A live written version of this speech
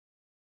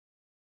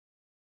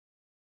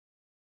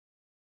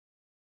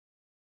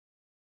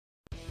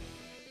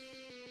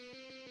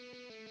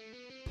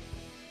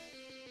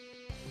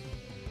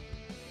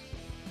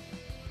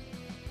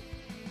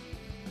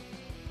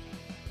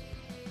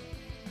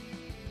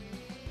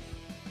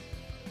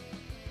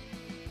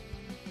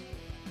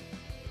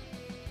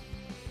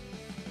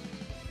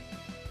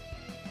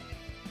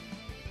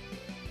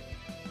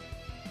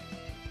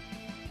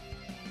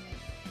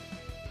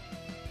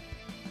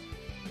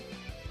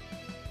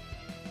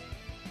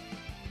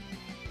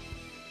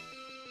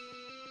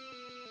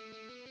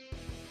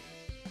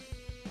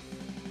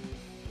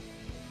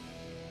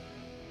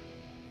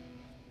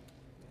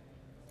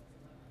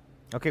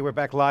Okay, we're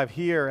back live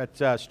here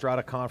at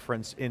Strata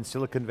conference in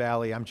Silicon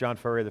Valley. I'm John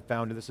Furrier, the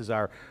founder. This is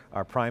our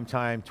prime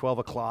time, 12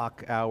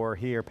 o'clock hour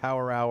here,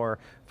 power hour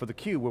for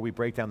theCUBE, where we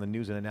break down the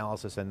news and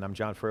analysis. And I'm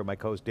John Furrier, my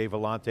co-host Dave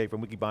Vellante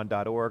from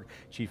wikibon.org,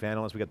 chief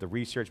analyst. We got the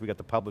research, we got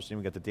the publishing,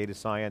 we got the data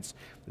science.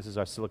 This is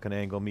our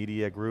SiliconANGLE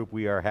media group.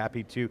 We are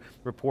happy to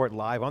report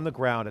live on the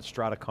ground at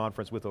Strata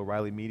conference with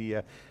O'Reilly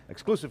Media.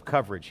 Exclusive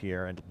coverage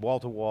here, and wall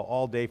to wall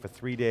all day for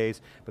 3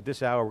 days. But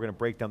this hour, we're going to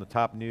break down the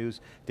top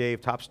news.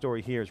 Dave, top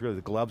story here is really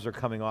the gloves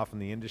are coming off in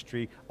the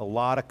industry. A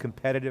lot of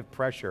competitive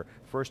pressure.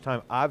 First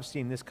time I've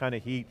seen this kind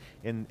of heat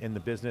in the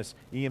business.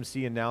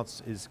 EMC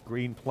announced is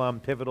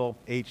Greenplum, Pivotal,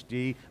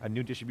 HD, a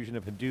new distribution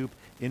of Hadoop.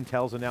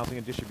 Intel's announcing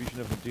a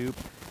distribution of Hadoop.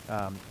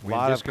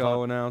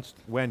 WenDisco announced.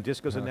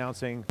 WenDisco's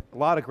announcing. A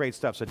lot of great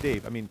stuff. So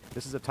Dave, I mean,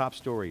 this is a top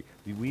story.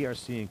 We are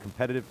seeing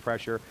competitive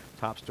pressure.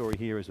 Top story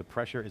here is the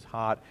pressure is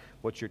hot.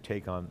 What's your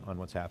take on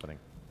what's happening?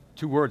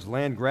 2 words,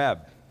 land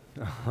grab.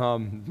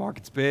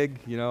 Market's big,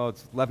 you know,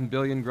 it's 11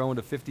 billion growing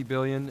to 50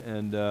 billion,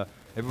 and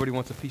everybody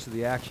wants a piece of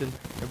the action.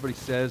 Everybody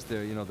says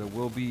there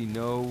will be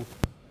no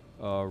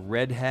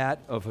red hat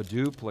of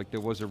Hadoop like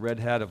there was a red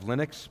hat of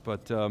Linux,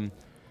 but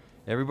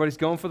everybody's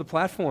going for the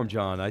platform,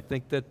 John. I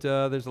think that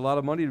there's a lot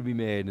of money to be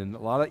made, and a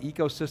lot of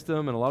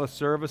ecosystem, and a lot of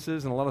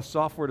services, and a lot of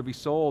software to be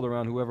sold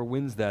around whoever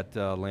wins that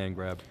land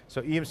grab.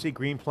 So EMC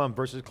Greenplum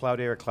versus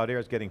Cloudera.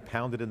 Cloudera is getting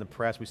pounded in the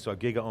press. We saw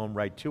GigaOM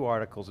write 2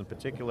 articles in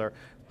particular,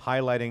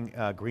 highlighting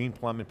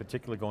Greenplum in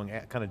particular, going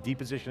at kind of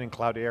depositioning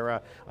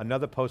Cloudera.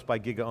 Another post by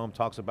GigaOM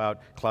talks about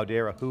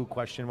Cloudera who,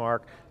 question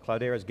mark.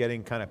 Cloudera is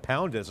getting kind of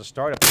pounded as a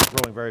startup that's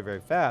growing very,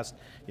 very fast.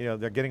 You know,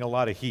 they're getting a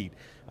lot of heat.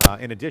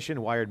 In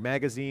addition, Wired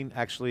Magazine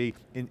actually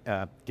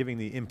giving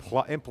the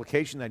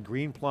implication that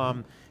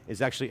Greenplum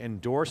is actually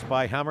endorsed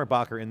by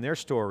Hammerbacher in their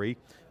story,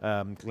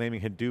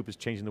 claiming Hadoop is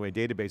changing the way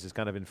databases,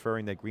 kind of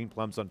inferring that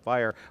Greenplum's on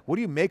fire. What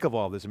do you make of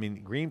all this? I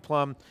mean,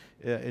 Greenplum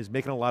is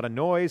making a lot of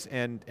noise,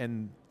 and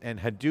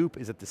Hadoop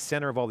is at the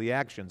center of all the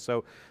action.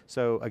 So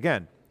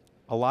again,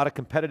 a lot of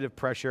competitive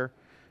pressure.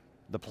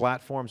 The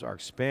platforms are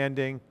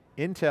expanding.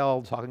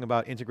 Intel talking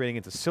about integrating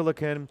into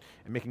silicon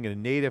and making it a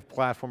native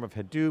platform of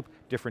Hadoop,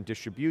 different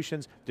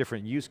distributions,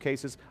 different use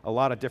cases, a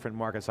lot of different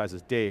market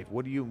sizes. Dave,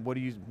 what do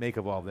you make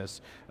of all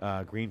this?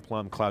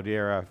 Greenplum,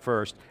 Cloudera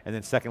first, and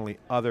then secondly,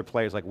 other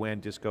players like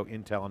WenDisco,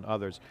 Intel, and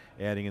others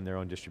adding in their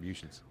own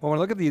distributions. Well, when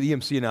I look at the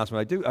EMC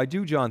announcement, I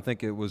do, John,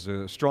 think it was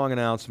a strong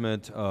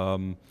announcement.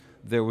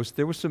 There was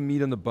some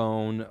meat on the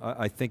bone.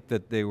 I think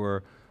that they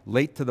were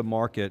late to the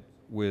market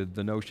with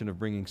the notion of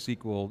bringing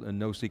SQL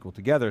and NoSQL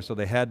together, so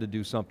they had to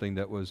do something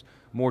that was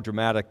more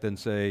dramatic than,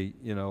 say,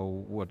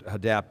 what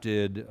Hadapt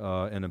did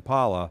and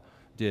Impala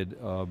did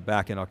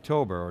back in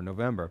October or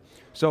November.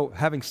 So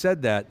having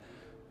said that,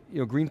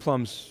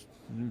 Greenplum's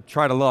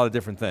tried a lot of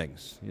different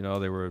things.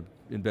 They were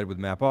in bed with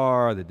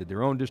MapR, they did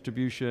their own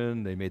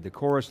distribution, they made the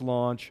Chorus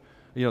launch.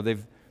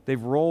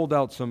 They've rolled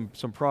out some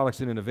products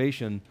and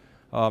innovation,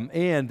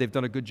 and they've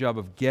done a good job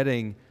of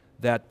getting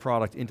that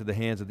product into the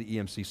hands of the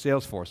EMC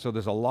sales force. So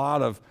there's a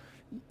lot of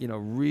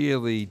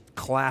really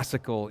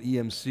classical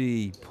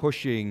EMC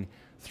pushing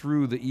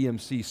through the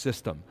EMC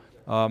system.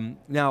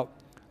 Now,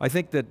 I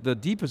think that the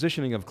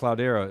depositioning of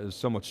Cloudera is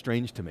somewhat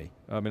strange to me.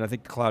 I mean, I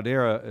think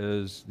Cloudera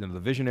is the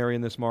visionary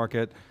in this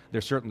market.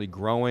 They're certainly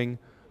growing.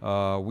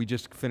 We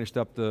just finished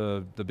up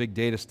the big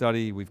data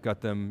study. We've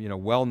got them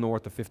well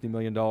north of $50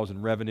 million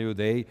in revenue.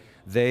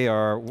 They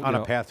are on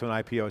a path to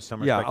an IPO,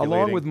 some are speculating.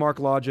 Along with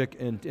MarkLogic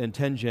and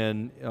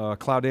Tengen,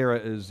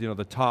 Cloudera is in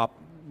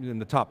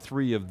the top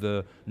 3 of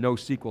the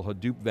NoSQL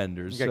Hadoop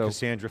vendors. You got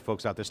Cassandra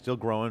folks out there still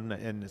growing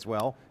and as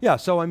well. Yeah,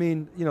 so I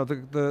mean,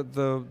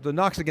 the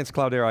knocks against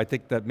Cloudera, I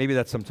think that maybe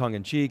that's some tongue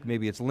in cheek,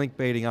 maybe it's link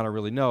baiting, I don't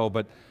really know,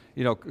 but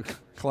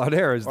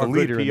Cloudera is the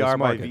leader in this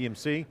market. Or good PR by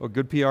EMC. Or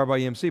good PR by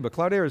EMC, but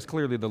Cloudera is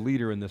clearly the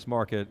leader in this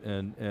market,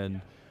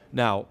 and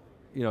now,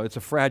 it's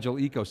a fragile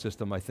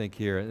ecosystem, I think,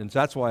 here, and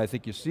that's why I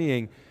think you're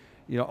seeing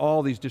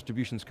all these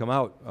distributions come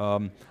out.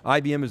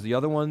 IBM is the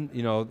other one,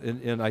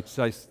 and I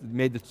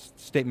made the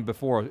statement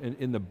before,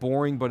 in the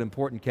boring but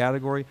important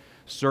category,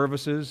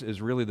 services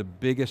is really the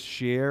biggest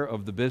share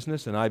of the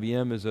business, and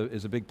IBM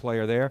is a big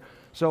player there.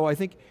 So I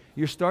think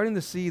you're starting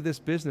to see this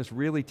business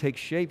really take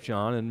shape,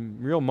 John,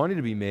 and real money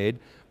to be made,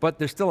 but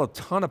there's still a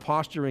ton of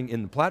posturing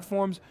in the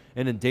platforms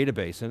and in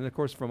database, and of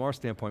course from our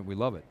standpoint, we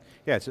love it.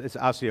 Yeah, it's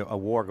obviously a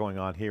war going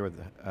on here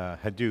with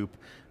Hadoop,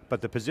 but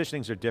the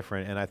positionings are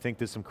different, and I think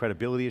there's some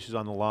credibility issues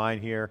on the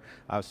line here.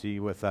 Obviously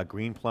with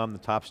Greenplum, the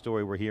top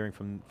story we're hearing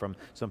from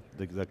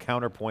the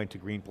counterpoint to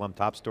Greenplum,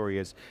 top story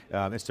is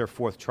it's their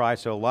 4th try,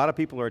 so a lot of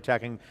people are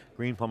attacking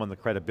Greenplum on the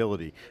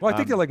credibility. Well, I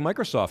think they're like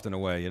Microsoft in a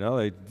way,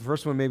 the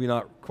first one maybe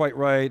not quite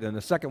right, and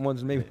the second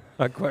one's maybe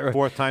not quite right.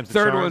 4th time's the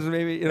third charm. one's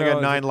maybe, they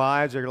got 9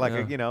 lives, or like,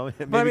 maybe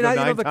but I mean, go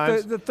 9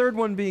 times. The third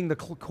one being the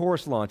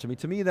Chorus launch, I mean,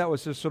 to me that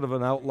was just sort of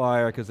an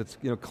outlier, because it's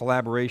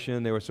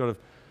collaboration, they were sort of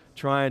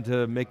trying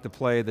to make the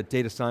play that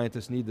data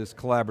scientists need this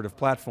collaborative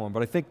platform,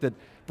 but I think that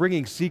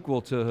bringing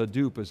SQL to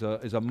Hadoop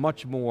is a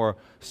much more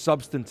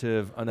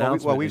substantive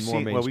announcement and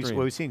more mainstream.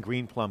 We've seen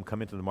Greenplum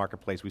come into the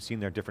marketplace, we've seen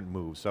their different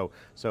moves. So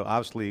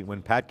obviously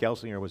when Pat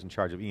Gelsinger was in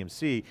charge of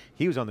EMC,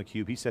 he was on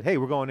theCUBE, he said, hey,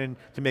 we're going in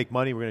to make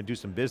money, we're going to do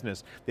some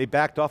business. They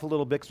backed off a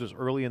little bit because it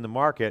was early in the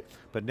market,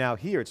 but now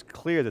here it's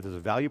clear that there's a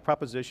value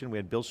proposition. We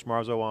had Bill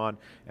Schmarzo on,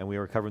 and we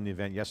were covering the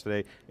event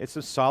yesterday. It's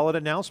a solid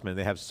announcement.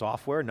 They have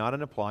software, not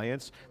an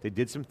appliance. They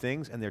did some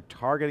things, and they're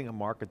targeting a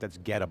market that's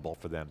gettable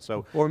for them.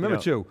 So, well, remember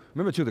too,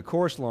 the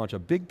course launch, a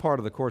big part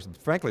of the course,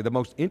 frankly, the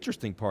most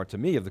interesting part to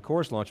me of the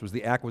course launch was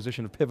the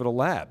acquisition of Pivotal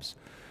Labs,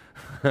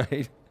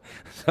 right?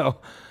 So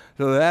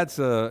that's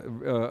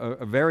a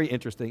very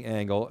interesting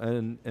angle,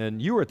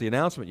 and you were at the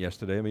announcement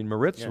yesterday. I mean,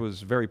 Maritz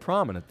was very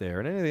prominent there,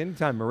 and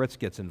anytime Maritz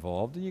gets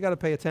involved, you got to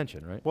pay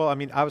attention, right? Well, I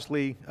mean,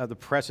 obviously, the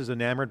press is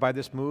enamored by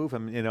this move,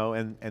 and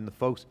the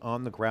folks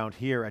on the ground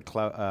here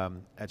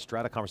at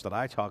Strata Conference that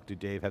I talked to,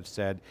 Dave, have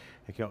said,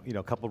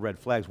 a couple of red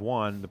flags.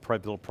 One, the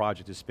Pivotal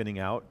project is spinning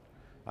out.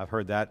 I've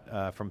heard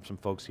that from some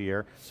folks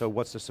here. So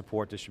what's the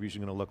support distribution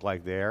going to look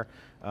like there?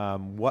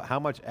 How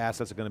much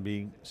assets are going to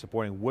be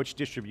supporting which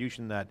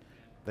distribution that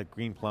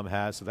Greenplum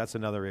has, so that's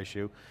another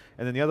issue.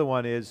 And then the other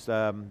one is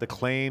the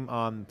claim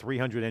on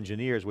 300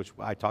 engineers, which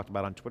I talked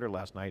about on Twitter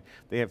last night.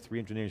 They have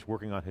 300 engineers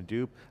working on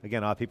Hadoop.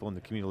 Again, a lot of people in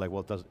the community are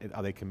like, well,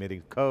 are they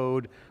committing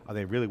code? Are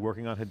they really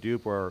working on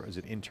Hadoop, or is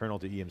it internal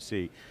to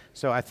EMC?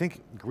 So I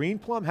think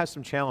Greenplum has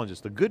some challenges.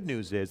 The good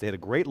news is they had a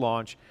great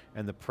launch,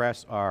 and the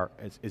press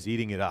is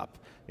eating it up.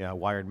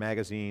 Wired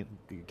Magazine,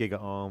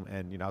 GigaOM,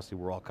 and obviously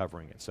we're all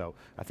covering it. So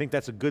I think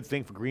that's a good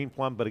thing for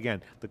Greenplum, but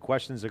again, the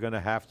questions are going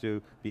to have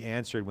to be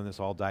answered when this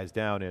all dies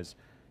down is,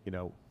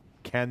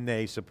 can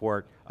they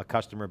support a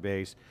customer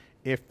base?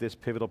 If this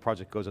Pivotal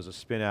project goes as a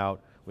spin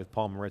out with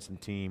Paul Maritz and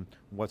team,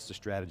 what's the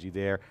strategy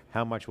there?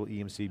 How much will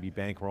EMC be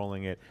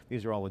bankrolling it?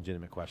 These are all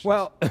legitimate questions.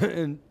 Well,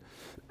 and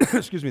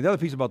excuse me, the other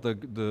piece about the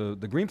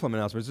Greenplum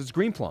announcement is it's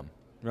Greenplum,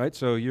 right?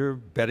 So you're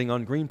betting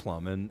on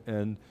Greenplum,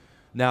 and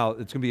now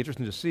it's going to be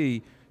interesting to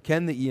see,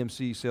 can the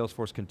EMC sales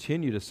force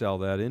continue to sell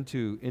that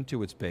into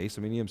its base?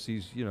 I mean,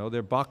 EMC's,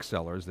 they're box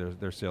sellers,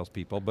 they're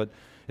salespeople, but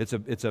it's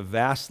a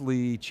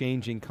vastly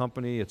changing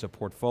company, it's a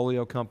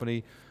portfolio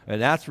company,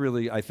 and that's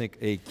really, I think,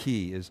 a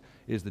key, is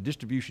the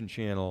distribution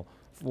channel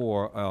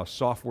for a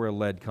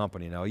software-led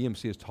company. Now,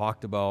 EMC has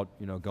talked about,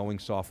 going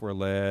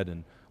software-led,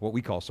 and what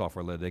we call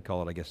software-led, they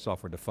call it, I guess,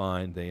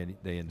 software-defined, they in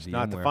VMware. It's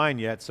not defined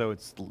yet, so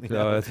it's,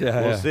 we'll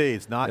see,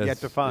 it's not yet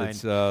defined.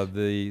 It's,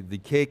 the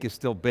cake is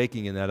still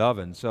baking in that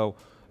oven, so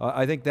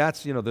I think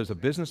that's, there's a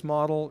business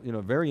model,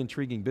 very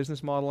intriguing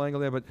business model angle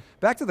there, but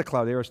back to the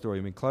Cloudera story,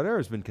 I mean, Cloudera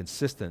has been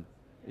consistent,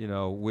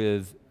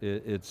 with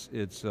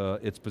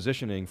its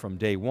positioning from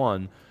day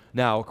one.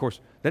 Now, of course,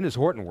 then there's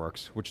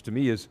Hortonworks, which to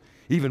me is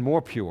even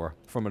more pure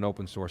from an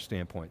open source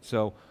standpoint.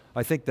 So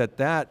I think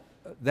that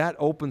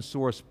open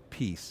source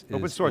piece will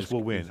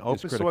win.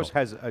 Open source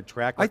has a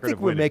track record. I think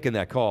we're making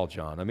that call,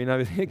 John. I mean,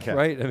 right?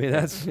 I mean,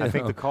 that's. I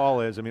think the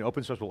call is,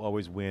 open source will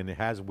always win. It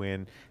has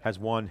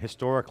won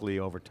historically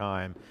over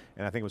time,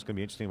 and I think what's going to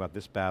be interesting about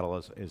this battle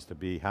is to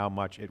be how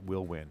much it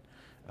will win.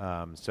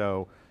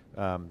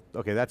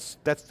 Okay, that's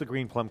the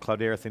Greenplum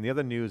Cloudera thing. The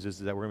other news is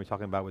that we're going to be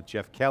talking about with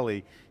Jeff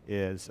Kelly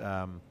is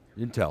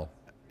Intel,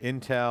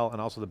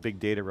 and also the big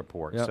data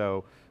report. Yep.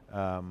 So.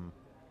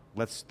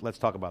 Let's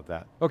talk about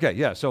that. Okay,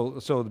 yeah, so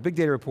the big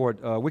data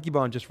report,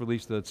 Wikibon just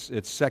released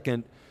its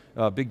second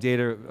big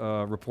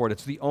data report.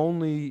 It's the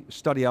only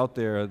study out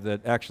there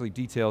that actually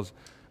details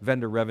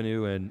vendor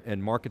revenue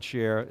and market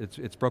share.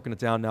 It's broken it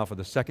down now for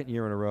the second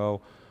year in a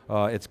row.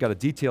 It's got a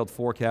detailed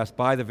forecast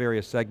by the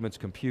various segments,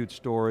 compute,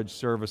 storage,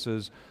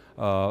 services,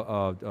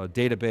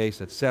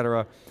 database, et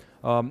cetera.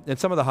 And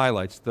some of the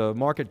highlights, the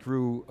market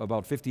grew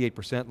about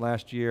 58%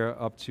 last year,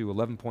 up to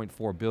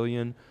 11.4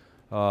 billion.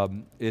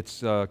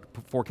 It's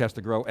forecast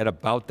to grow at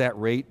about that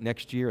rate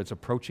next year. It's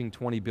approaching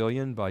 20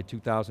 billion by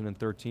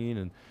 2013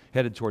 and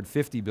headed toward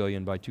 50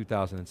 billion by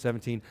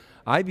 2017.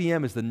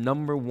 IBM is the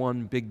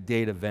 #1 big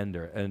data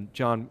vendor. And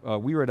John,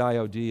 we were at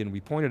IOD and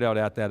we pointed out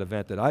at that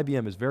event that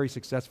IBM has very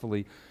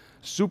successfully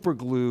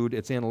superglued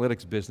its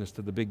analytics business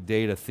to the big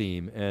data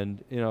theme.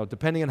 And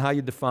depending on how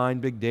you define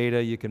big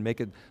data, you can make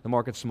it the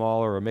market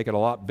smaller or make it a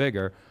lot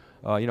bigger.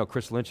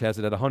 Chris Lynch has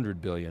it at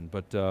 100 billion,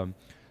 but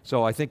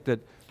so I think that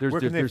where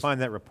can they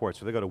find that report?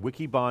 So they go to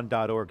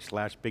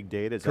wikibon.org/big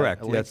data. Is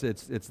correct. Yes,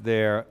 it's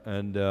there,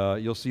 and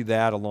you'll see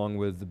that along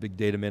with the Big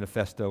Data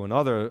Manifesto and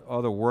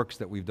other works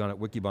that we've done at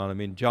Wikibon. I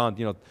mean, John,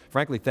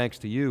 frankly, thanks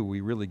to you, we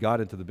really got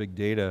into the big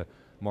data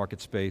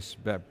market space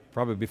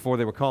probably before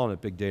they were calling it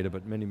big data,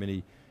 but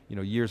many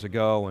years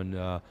ago, and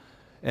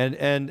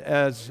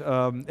as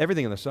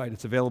everything on the site,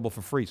 it's available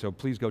for free, so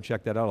please go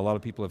check that out. A lot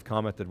of people have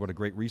commented what a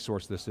great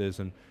resource this is,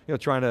 and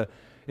trying to,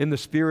 in the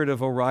spirit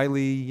of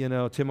O'Reilly,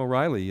 Tim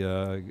O'Reilly,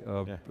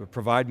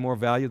 provide more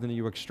value than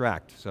you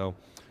extract. So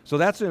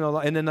that's,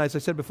 and then as I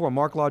said before,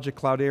 MarkLogic,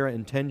 Cloudera,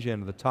 and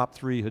Tengen are the top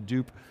 3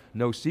 Hadoop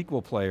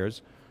NoSQL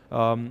players.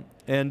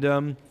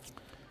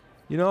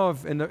 You know,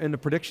 if in the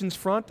predictions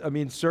front, I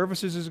mean,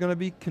 services is going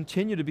to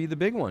continue to be the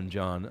big one,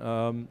 John.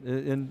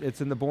 And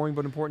it's in the boring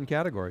but important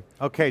category.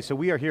 Okay, so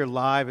we are here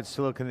live at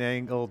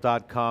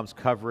SiliconANGLE.com's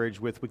coverage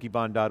with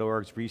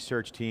Wikibon.org's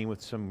research team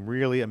with some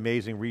really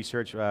amazing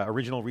research,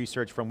 original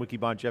research from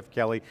Wikibon. Jeff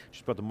Kelly,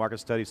 just about the market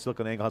studies.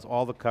 SiliconANGLE has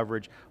all the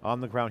coverage on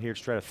the ground here at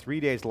Strata, 3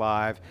 days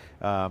live,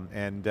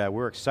 and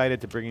we're excited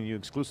to bring you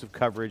exclusive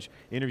coverage,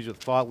 interviews with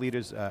thought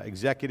leaders,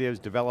 executives,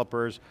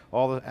 developers,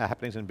 all the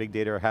happenings in big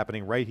data are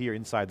happening right here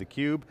inside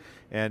theCUBE.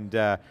 And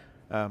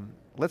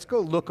let's go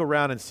look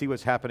around and see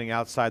what's happening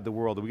outside the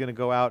world. Are we going to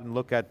go out and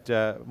look at,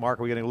 Mark,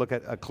 are we going to look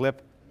at a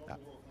clip?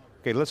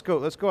 Okay, let's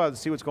go out and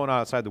see what's going on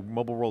outside the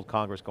Mobile World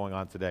Congress going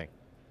on today.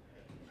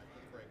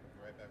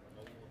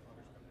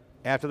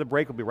 After the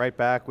break, we'll be right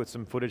back with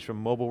some footage from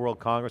Mobile World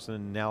Congress and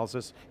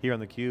analysis here on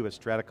theCUBE at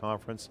Strata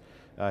Conference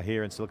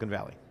here in Silicon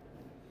Valley.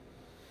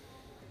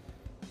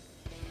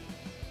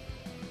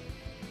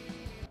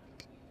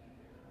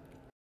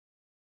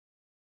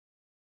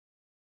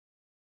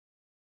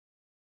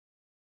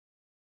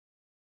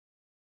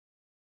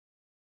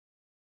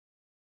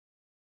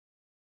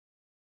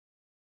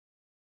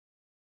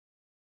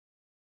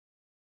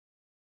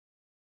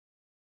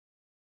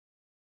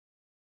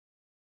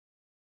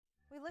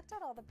 We looked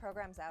at all the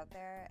programs out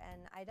there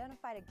and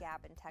identified a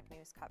gap in tech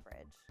news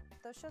coverage.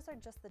 Those shows are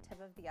just the tip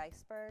of the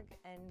iceberg,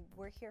 and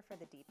we're here for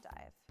the deep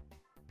dive.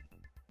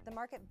 The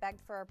market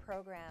begged for a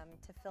program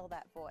to fill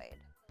that void.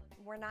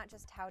 We're not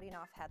just touting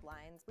off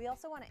headlines. We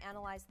also want to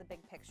analyze the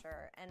big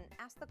picture and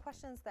ask the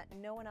questions that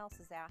no one else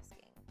is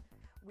asking.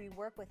 We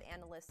work with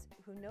analysts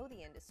who know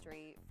the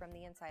industry from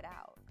the inside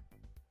out.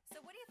 So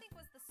what do you think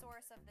was the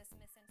source of this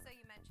misinformation? So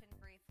you mentioned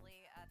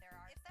briefly there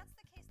are. If that's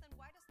the case, then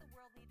why does the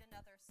world need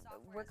another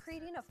software? We're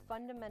creating a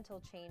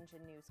fundamental change in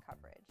news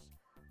coverage,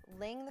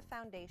 laying the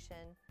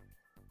foundation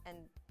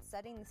and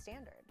setting the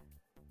standard.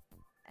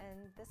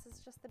 And this is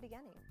just the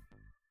beginning.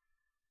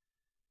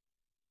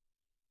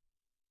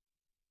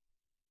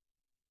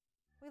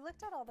 We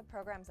looked at all the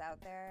programs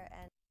out there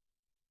and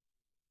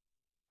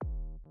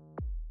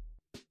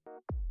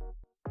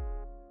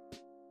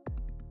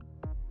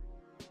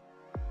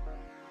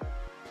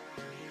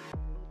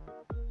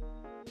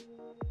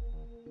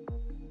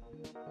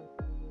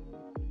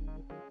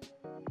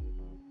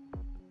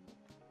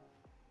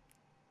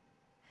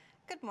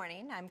Good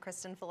morning, I'm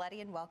Kristen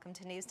Folletti and welcome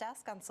to News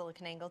Desk on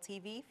SiliconANGLE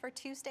TV for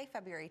Tuesday,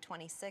 February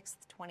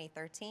 26th,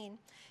 2013.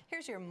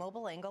 Here's your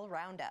Mobile Angle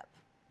Roundup.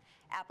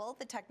 Apple,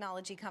 the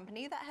technology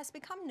company that has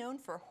become known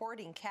for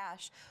hoarding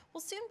cash,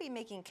 will soon be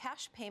making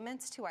cash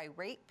payments to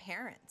irate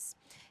parents.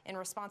 In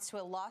response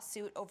to a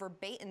lawsuit over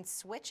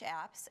bait-and-switch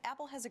apps,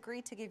 Apple has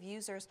agreed to give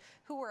users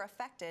who were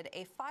affected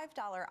a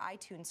 $5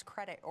 iTunes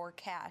credit or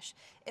cash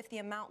if the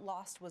amount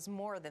lost was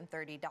more than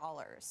 $30.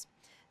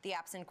 The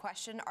apps in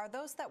question are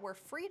those that were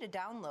free to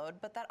download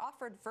but that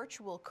offered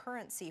virtual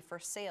currency for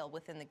sale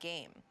within the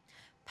game.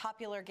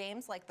 Popular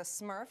games like the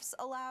Smurfs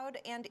allowed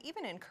and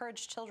even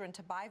encouraged children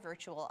to buy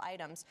virtual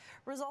items,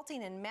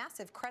 resulting in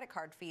massive credit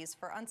card fees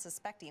for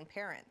unsuspecting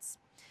parents.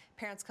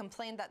 Parents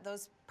complained that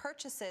those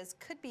purchases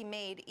could be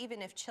made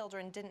even if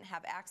children didn't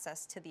have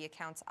access to the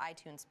account's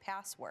iTunes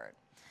password.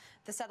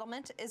 The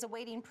settlement is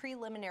awaiting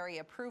preliminary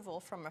approval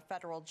from a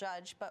federal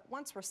judge, but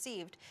once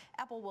received,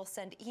 Apple will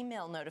send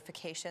email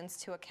notifications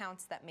to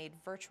accounts that made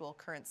virtual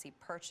currency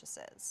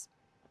purchases.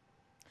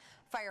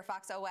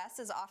 Firefox OS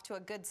is off to a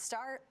good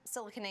start.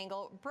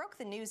 SiliconANGLE broke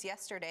the news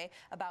yesterday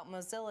about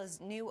Mozilla's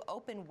new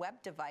open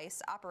web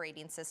device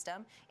operating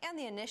system, and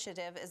the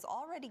initiative is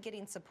already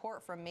getting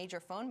support from major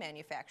phone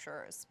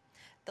manufacturers.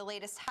 The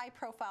latest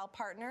high-profile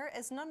partner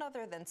is none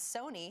other than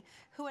Sony,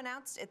 who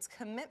announced its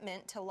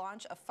commitment to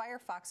launch a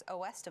Firefox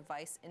OS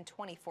device in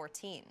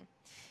 2014.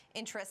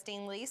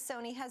 Interestingly,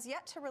 Sony has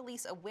yet to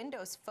release a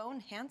Windows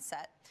Phone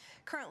handset.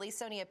 Currently,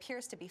 Sony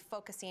appears to be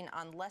focusing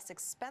on less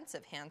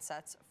expensive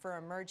handsets for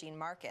emerging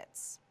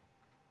markets.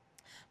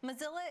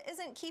 Mozilla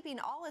isn't keeping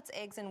all its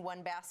eggs in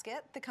one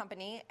basket. The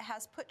company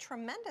has put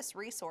tremendous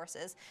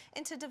resources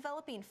into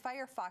developing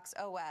Firefox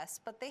OS,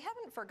 but they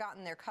haven't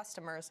forgotten their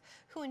customers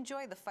who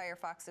enjoy the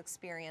Firefox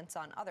experience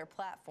on other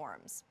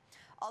platforms.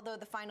 Although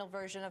the final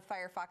version of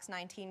Firefox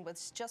 19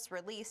 was just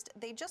released,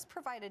 they just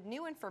provided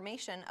new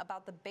information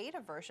about the beta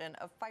version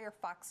of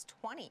Firefox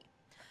 20.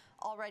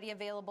 Already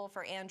available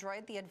for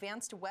Android, the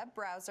advanced web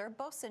browser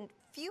boasts a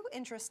few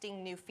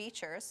interesting new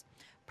features.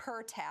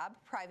 Per tab,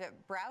 private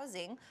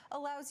browsing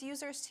allows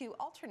users to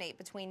alternate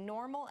between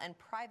normal and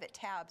private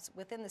tabs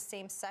within the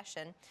same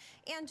session,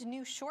 and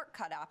new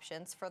shortcut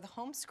options for the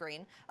home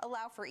screen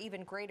allow for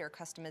even greater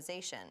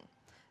customization.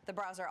 The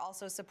browser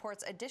also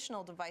supports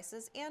additional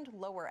devices and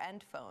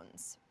lower-end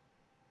phones.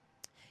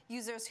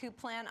 Users who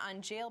plan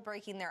on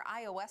jailbreaking their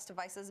iOS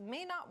devices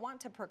may not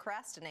want to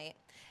procrastinate.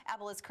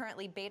 Apple is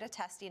currently beta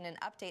testing an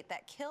update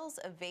that kills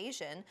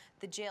evasion,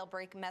 the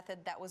jailbreak method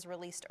that was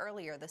released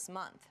earlier this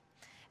month.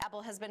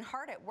 Apple has been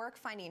hard at work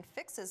finding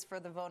fixes for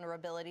the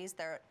vulnerabilities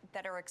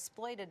that are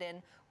exploited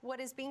in what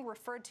is being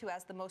referred to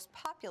as the most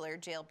popular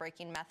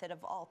jailbreaking method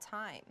of all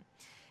time.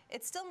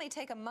 It still may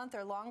take a month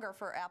or longer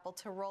for Apple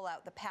to roll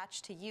out the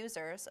patch to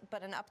users,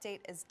 but an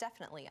update is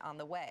definitely on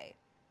the way.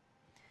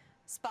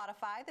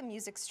 Spotify, the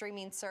music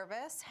streaming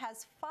service,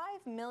 has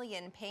 5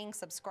 million paying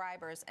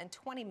subscribers and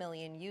 20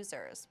 million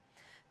users.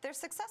 Their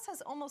success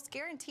has almost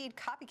guaranteed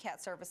copycat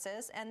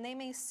services, and they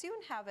may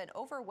soon have an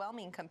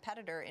overwhelming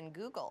competitor in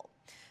Google.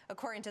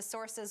 According to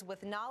sources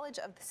with knowledge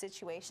of the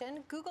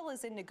situation, Google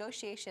is in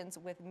negotiations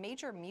with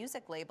major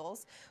music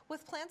labels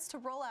with plans to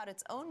roll out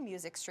its own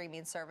music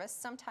streaming service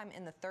sometime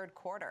in the third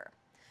quarter.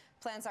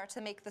 Plans are to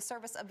make the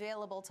service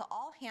available to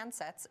all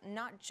handsets,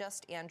 not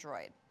just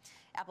Android.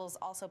 Apple is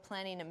also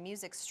planning a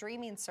music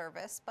streaming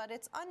service, but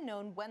it's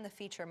unknown when the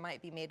feature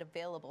might be made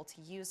available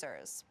to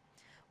users.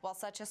 While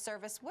such a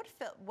service would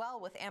fit well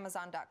with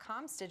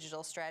Amazon.com's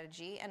digital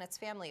strategy and its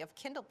family of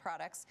Kindle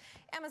products,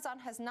 Amazon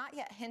has not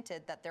yet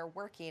hinted that they're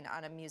working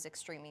on a music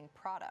streaming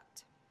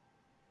product.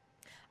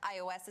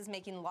 iOS is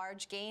making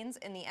large gains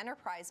in the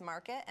enterprise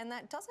market, and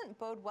that doesn't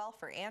bode well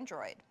for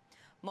Android.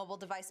 Mobile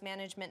device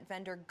management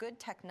vendor Good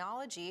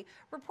Technology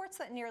reports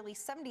that nearly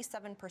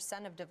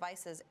 77% of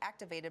devices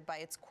activated by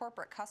its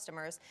corporate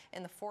customers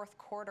in the fourth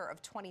quarter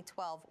of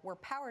 2012 were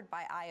powered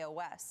by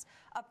iOS,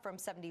 up from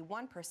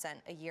 71%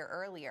 a year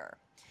earlier.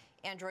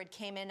 Android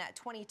came in at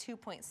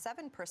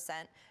 22.7%,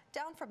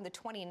 down from the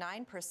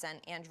 29%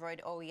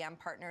 Android OEM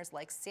partners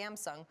like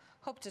Samsung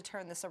hope to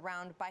turn this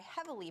around by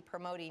heavily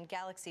promoting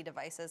Galaxy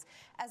devices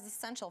as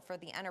essential for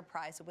the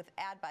enterprise, with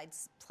ad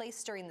buys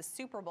placed during the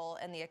Super Bowl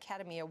and the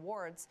Academy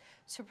Awards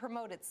to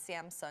promote its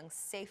Samsung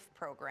Safe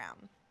program.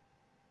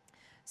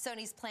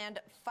 Sony's planned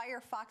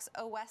Firefox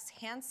OS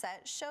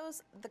handset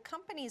shows the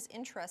company's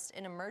interest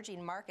in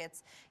emerging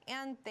markets,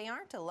 and they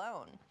aren't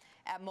alone.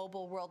 At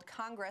Mobile World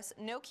Congress,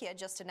 Nokia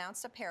just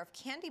announced a pair of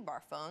candy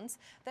bar phones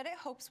that it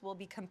hopes will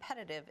be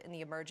competitive in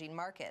the emerging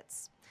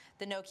markets.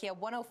 The Nokia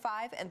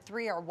 105 and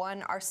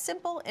 3R1 are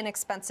simple,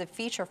 inexpensive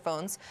feature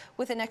phones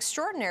with an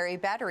extraordinary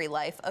battery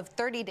life of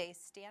 30 days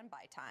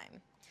standby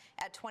time.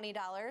 At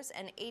 $20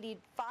 and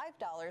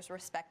 $85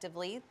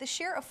 respectively, the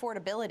sheer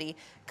affordability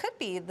could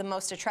be the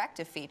most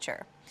attractive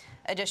feature.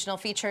 Additional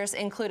features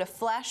include a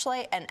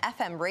flashlight and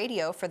FM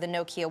radio for the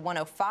Nokia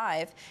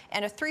 105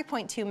 and a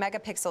 3.2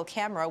 megapixel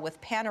camera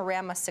with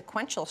panorama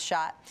sequential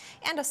shot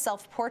and a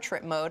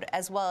self-portrait mode,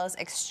 as well as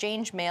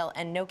exchange mail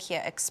and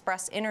Nokia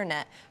Express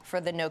Internet for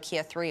the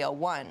Nokia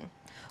 301.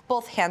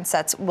 Both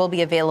handsets will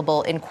be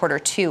available in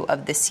Q2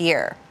 of this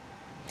year.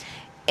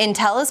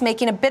 Intel is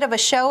making a bit of a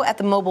show at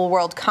the Mobile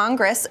World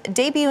Congress,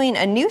 debuting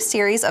a new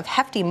series of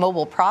hefty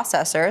mobile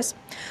processors.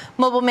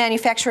 Mobile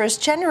manufacturers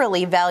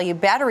generally value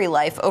battery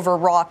life over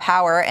raw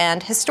power,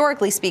 and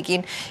historically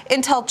speaking,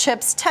 Intel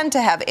chips tend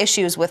to have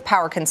issues with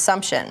power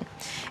consumption.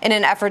 In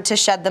an effort to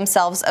shed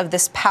themselves of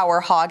this power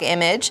hog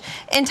image,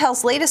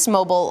 Intel's latest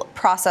mobile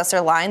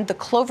processor line, the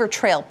Clover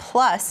Trail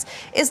Plus,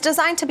 is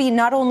designed to be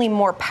not only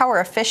more power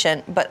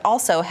efficient, but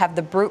also have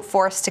the brute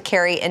force to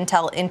carry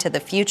Intel into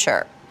the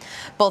future.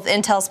 Both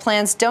Intel's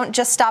plans don't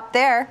just stop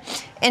there.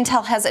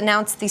 Intel has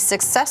announced the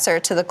successor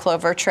to the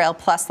Clover Trail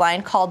Plus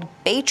line called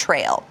Bay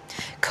Trail.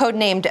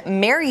 Codenamed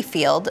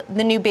Merrifield,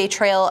 the new Bay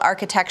Trail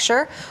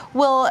architecture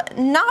will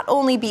not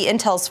only be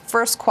Intel's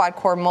first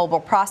quad-core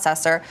mobile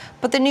processor,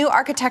 but the new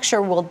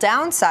architecture will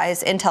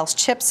downsize Intel's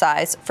chip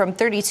size from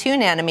 32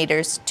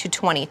 nanometers to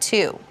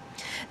 22.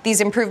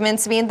 These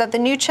improvements mean that the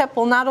new chip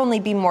will not only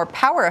be more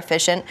power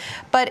efficient,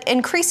 but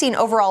increasing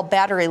overall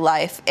battery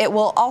life. It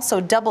will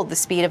also double the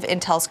speed of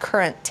Intel's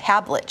current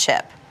tablet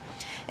chip.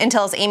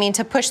 Intel is aiming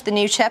to push the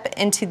new chip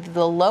into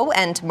the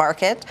low-end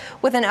market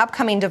with an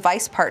upcoming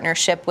device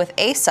partnership with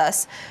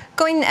Asus,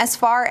 going as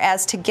far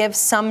as to give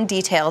some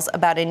details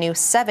about a new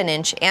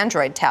 7-inch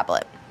Android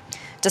tablet.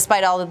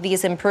 Despite all of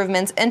these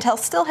improvements, Intel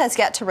still has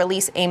yet to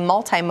release a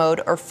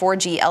multi-mode or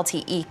 4G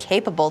LTE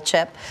capable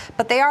chip,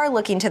 but they are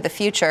looking to the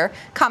future,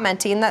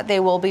 commenting that they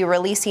will be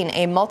releasing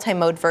a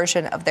multi-mode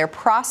version of their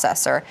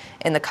processor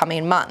in the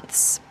coming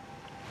months.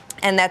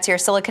 And that's your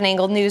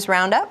SiliconANGLE News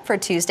Roundup for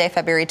Tuesday,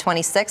 February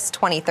 26,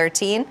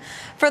 2013.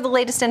 For the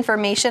latest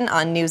information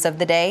on news of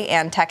the day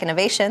and tech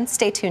innovation,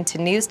 stay tuned to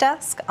News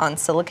Desk on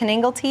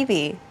SiliconANGLE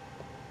TV.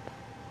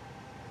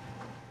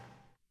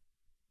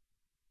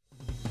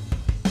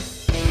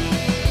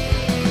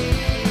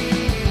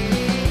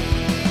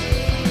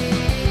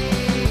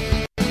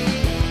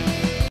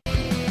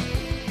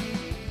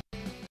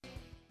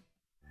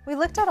 We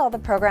looked at all the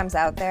programs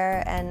out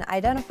there and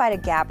identified a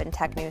gap in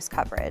tech news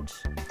coverage.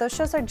 Those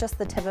shows are just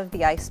the tip of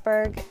the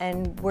iceberg,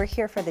 and we're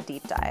here for the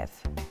deep dive.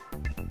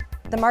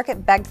 The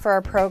market begged for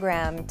our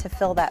program to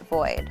fill that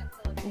void.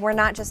 We're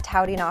not just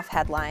touting off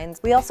headlines.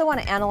 We also want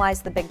to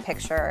analyze the big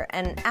picture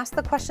and ask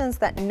the questions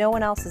that no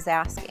one else is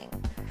asking.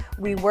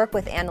 We work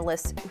with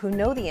analysts who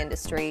know the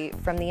industry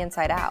from the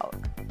inside out.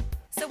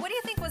 So what do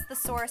you think was the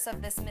source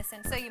of this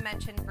misinformation? So you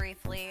mentioned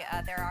briefly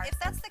if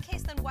that's the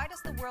case, then why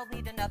does the world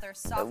need another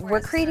software?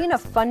 We're creating a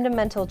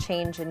fundamental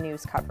change in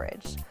news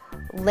coverage,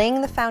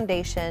 laying the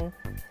foundation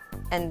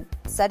and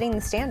setting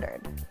the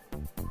standard.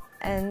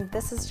 And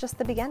this is just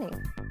the beginning.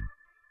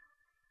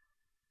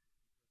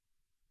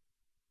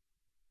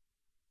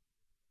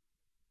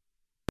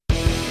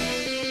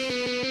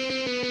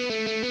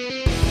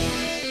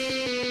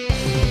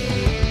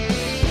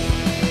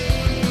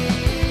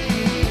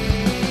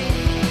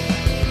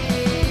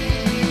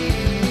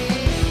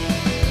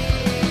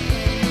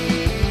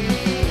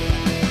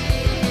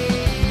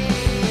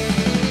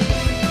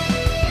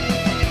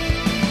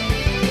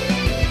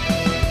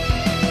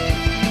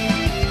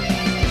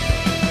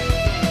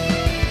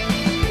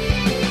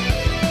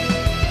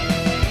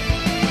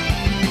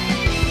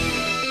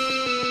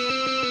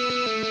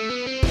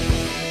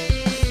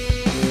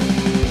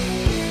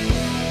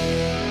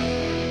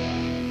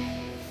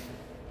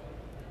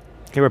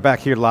 Hey, we're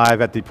back here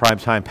live at the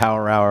Primetime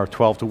Power Hour,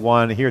 12 to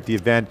 1, here at the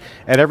event.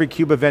 At every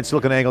CUBE event,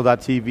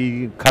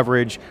 SiliconANGLE.tv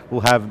coverage,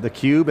 we'll have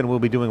theCUBE, and we'll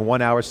be doing a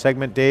 1-hour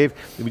segment, Dave.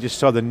 We just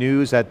saw the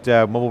news at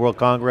Mobile World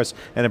Congress,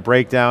 and a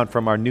breakdown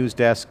from our news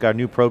desk, our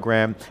new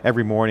program,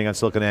 every morning on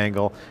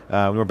SiliconANGLE.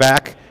 We're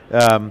back.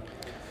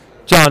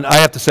 John, I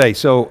have to say,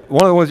 so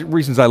one of the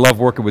reasons I love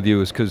working with you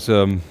is because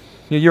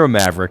you're a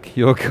maverick.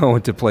 You'll go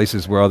into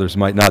places where others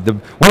might not.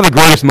 One of the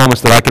greatest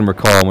moments that I can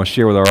recall and want to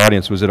share with our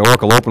audience was at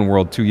Oracle Open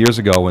World 2 years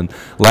ago when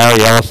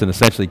Larry Ellison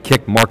essentially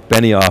kicked Mark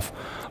Benioff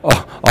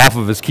off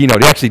of his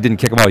keynote. He actually didn't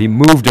kick him out. He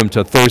moved him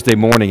to Thursday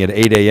morning at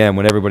 8 a.m.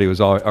 when everybody was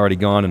already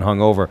gone and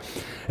hung over.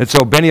 And so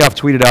Benioff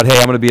tweeted out, hey,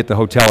 I'm going to be at the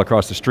hotel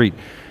across the street.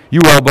 You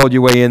elbowed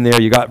your way in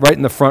there, you got right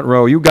in the front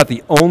row, you had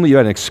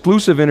an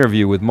exclusive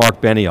interview with Mark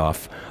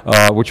Benioff,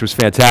 which was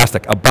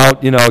fantastic,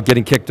 about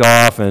getting kicked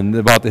off and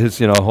about his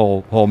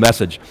whole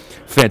message.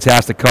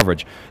 Fantastic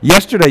coverage.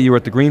 Yesterday you were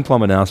at the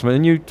Greenplum announcement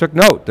and you took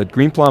note that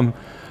Greenplum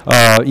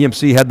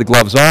EMC had the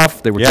gloves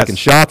off, they were taking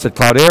shots at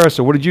Cloudera,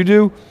 so what did you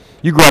do?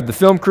 You grabbed the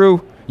film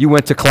crew, you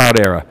went to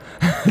Cloudera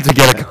to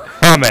get a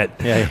comment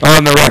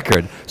on the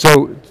record.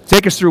 So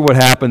take us through what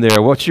happened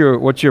there. What's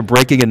your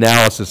breaking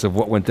analysis of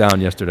what went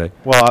down yesterday?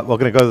 Well, we're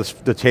going to go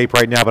to the tape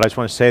right now, but I just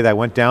want to say that I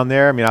went down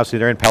there. I mean, obviously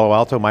they're in Palo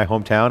Alto, my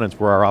hometown, and it's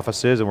where our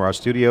office is and where our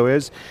studio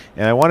is.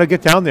 And I want to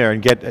get down there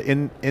and get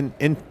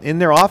in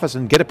their office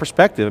and get a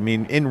perspective. I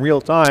mean, in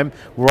real time,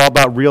 we're all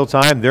about real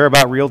time. They're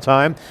about real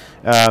time.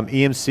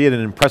 EMC had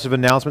an impressive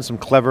announcement, some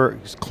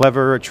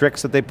clever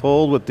tricks that they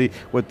pulled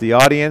with the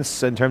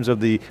audience in terms of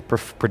the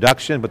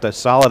production, but the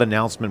solid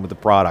announcement with the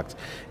product.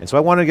 And so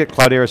I wanted to get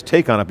Cloudera's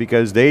take on it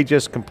because they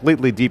just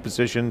completely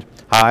depositioned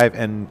Hive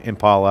and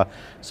Impala.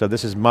 So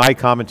this is my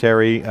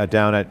commentary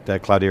down at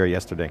Cloudera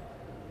yesterday.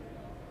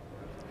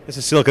 This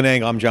is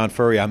SiliconANGLE, I'm John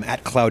Furrier. I'm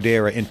at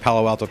Cloudera in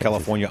Palo Alto,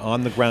 California,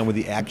 on the ground where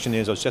the action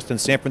is. I was just in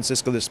San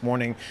Francisco this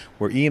morning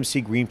where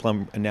EMC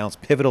Greenplum announced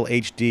Pivotal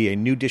HD, a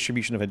new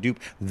distribution of Hadoop,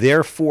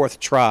 their 4th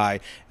try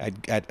at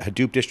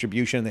Hadoop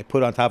distribution. They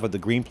put on top of the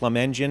Greenplum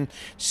engine,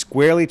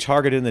 squarely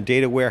targeted in the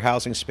data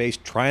warehousing space,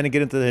 trying to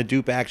get into the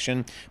Hadoop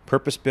action,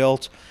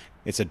 purpose-built.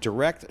 It's a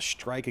direct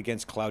strike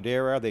against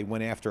Cloudera. They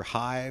went after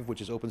Hive,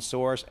 which is open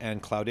source,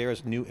 and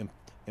Cloudera's new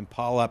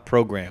Impala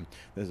program.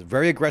 There's a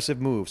very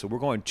aggressive move. So we're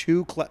going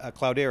to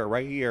Cloudera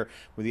right here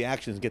with the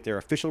actions, get their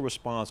official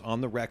response on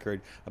the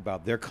record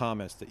about their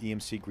comments to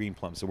EMC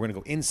Greenplum. So we're going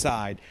to go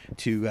inside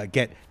to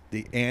get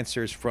the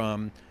answers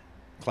from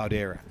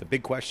Cloudera. The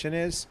big question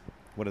is,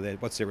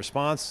 what's their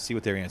response? See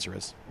what their answer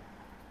is.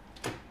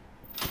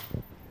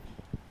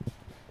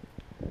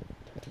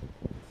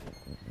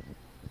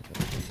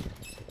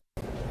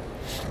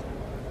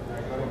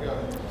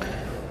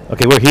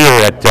 Okay, we're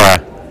here at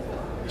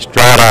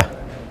Strata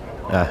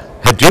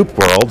Hadoop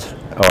World,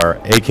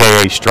 or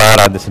AKA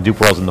Strata. This Hadoop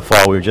World's in the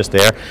fall. We were just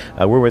there.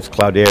 We're with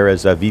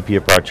Cloudera's VP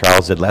of Product,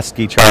 Charles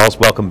Zedleski. Charles,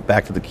 welcome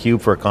back to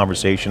theCUBE for a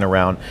conversation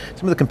around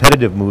some of the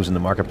competitive moves in the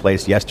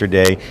marketplace.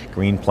 Yesterday,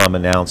 Greenplum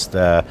announced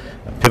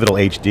Pivotal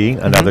HD,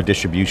 another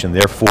distribution,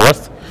 their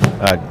 4th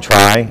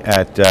try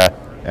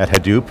at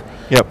Hadoop.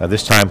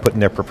 This time putting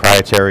their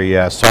proprietary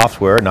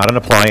software, not an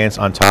appliance,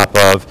 on top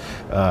of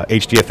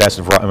HDFS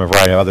and a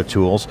variety of other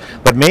tools.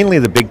 But mainly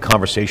the big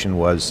conversation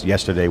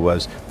yesterday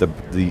was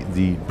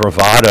the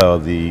bravado,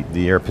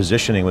 their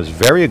positioning was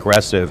very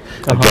aggressive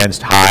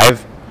against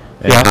Hive.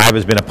 And Hive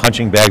has been a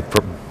punching bag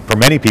for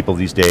many people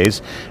these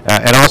days.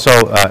 And also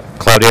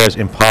Cloudera's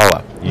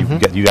Impala,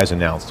 you guys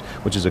announced,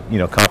 which is a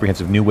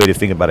comprehensive new way to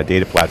think about a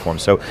data platform.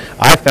 So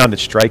I found it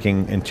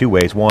striking in 2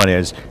 ways. One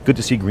is good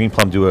to see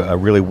Greenplum do a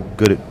really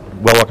good,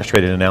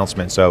 well-orchestrated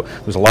announcement. So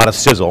there's a lot of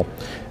sizzle,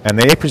 and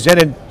they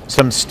presented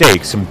some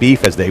steak, some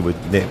beef, as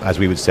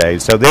we would say.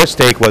 So their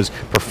steak was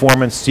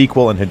performance,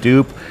 SQL, and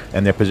Hadoop,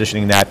 and they're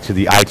positioning that to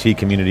the IT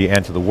community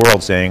and to the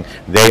world, saying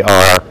they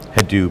are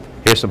Hadoop.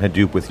 Here's some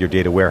Hadoop with your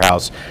data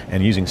warehouse,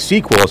 and using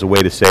SQL as a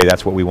way to say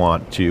that's what we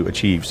want to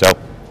achieve. So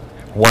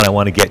one, I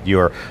want to get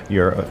your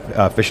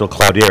official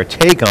Cloudera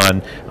take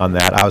on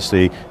that.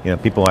 Obviously,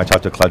 people, I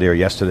talked to Cloudera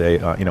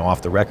yesterday,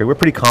 off the record. We're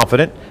pretty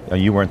confident.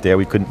 You weren't there.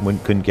 We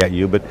couldn't get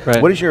you. But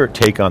what is your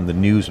take on the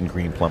news in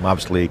Greenplum?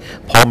 Obviously,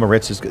 Paul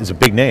Maritz is a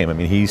big name. I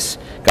mean, he's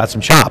got some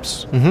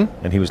chops,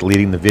 and he was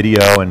leading the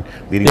video and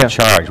leading the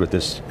charge with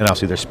this. And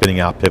obviously, they're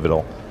spinning out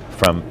Pivotal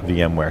from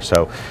VMware.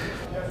 So,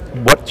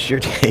 what's your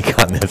take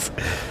on this?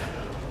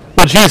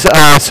 Well, geez,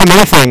 so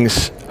many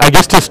things. I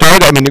guess to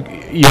start, I mean,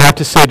 you have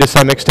to say to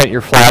some extent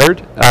you're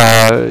flattered.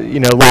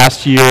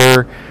 Last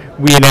year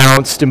we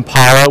announced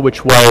Impala,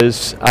 which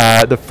was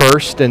the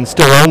first and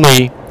still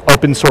only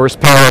open source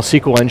parallel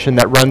SQL engine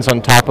that runs on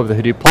top of the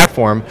Hadoop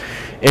platform,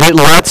 and it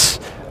lets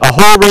a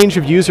whole range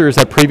of users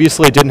that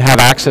previously didn't have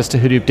access to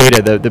Hadoop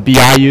data, the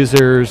BI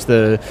users,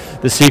 the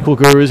SQL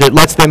gurus, it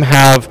lets them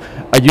have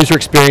a user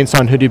experience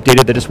on Hadoop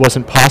data that just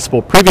wasn't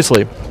possible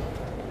previously.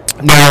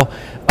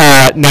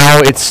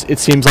 Now it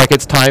seems like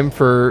it's time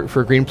for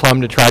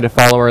Greenplum to try to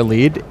follow our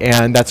lead,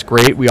 and that's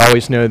great. We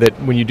always know that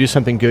when you do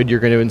something good, you're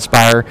going to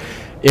inspire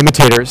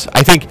imitators.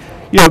 I think,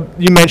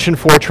 you mentioned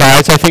 4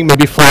 tries. I think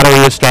maybe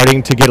Flattery is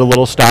starting to get a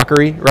little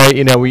stalkery, right?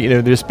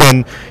 There's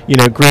been,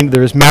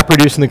 there was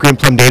MapReduce in the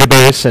GreenPlum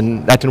database,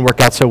 and that didn't work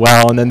out so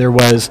well. And then there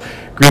was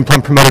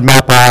GreenPlum promoted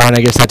MapR, and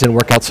I guess that didn't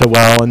work out so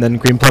well. And then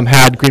GreenPlum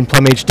had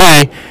GreenPlum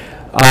HD,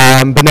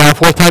 but now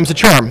 4th time's the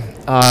charm.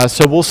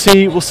 So we'll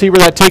see where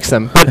that takes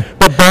them. But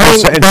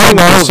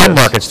in some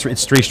markets,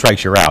 it's 3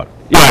 strikes, you're out.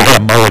 Yeah, you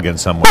got a mulligan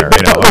somewhere.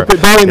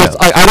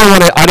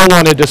 I don't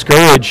want to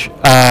discourage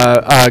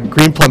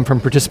GreenPlum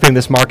from participating in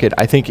this market.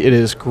 I think it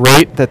is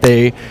great that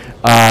they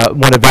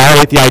want to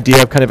validate the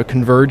idea of kind of a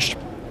converged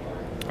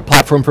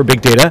platform for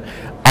big data.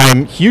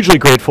 I'm hugely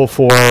grateful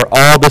for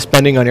all the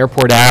spending on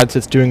airport ads.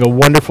 It's doing a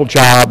wonderful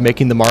job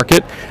making the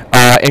market,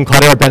 and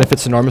Cloudera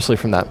benefits enormously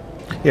from that.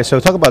 Yeah,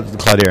 so talk about the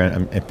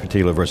Cloudera in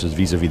particular versus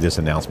vis-a-vis this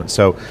announcement.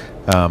 So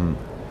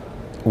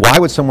why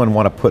would someone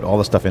want to put all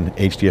the stuff in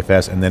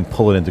HDFS and then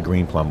pull it into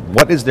GreenPlum?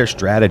 What is their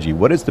strategy?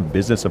 What is the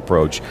business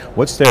approach?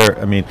 What's their,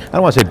 I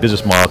don't want to say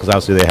business model, because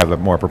obviously they have a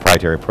more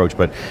proprietary approach,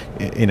 but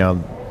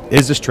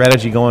is the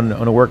strategy going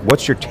to work?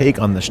 What's your take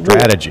on the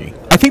strategy?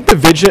 I think the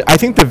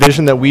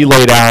vision that we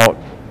laid out,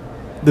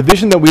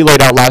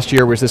 last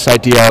year was this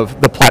idea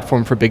of the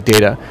platform for big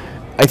data.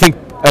 I think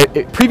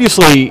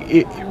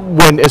previously,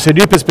 as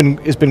Hadoop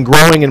has been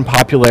growing in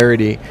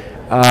popularity,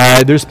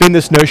 there's been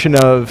this notion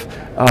of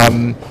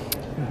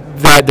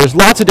that there's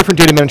lots of different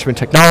data management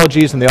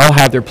technologies, and they all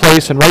have their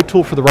place and right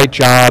tool for the right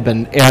job,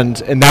 and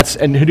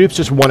Hadoop's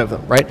just one of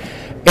them, right?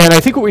 And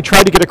I think what we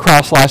tried to get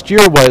across last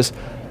year was,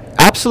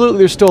 absolutely,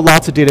 there's still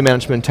lots of data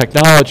management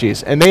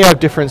technologies, and they have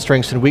different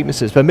strengths and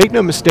weaknesses. But make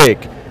no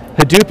mistake,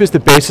 Hadoop is the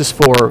basis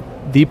for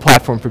the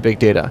platform for big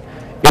data.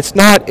 It's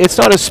not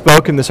a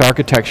spoke in this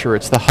architecture,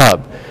 it's the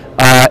hub.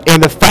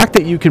 And the fact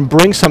that you can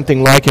bring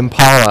something like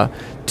Impala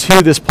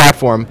to this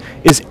platform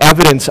is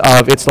evidence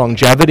of its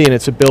longevity and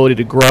its ability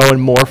to grow and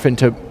morph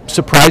into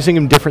surprising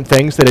and different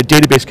things that a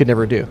database could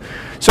never do.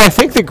 So I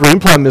think that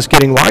GreenPlum is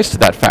getting wise to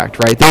that fact,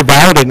 right? They're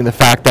validating the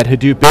fact that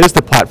Hadoop is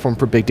the platform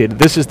for big data.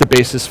 This is the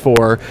basis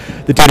for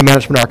the data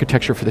management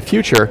architecture for the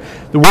future.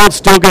 The world's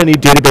still going to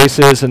need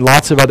databases and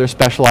lots of other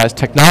specialized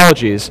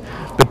technologies,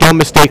 but don't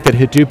mistake that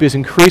Hadoop is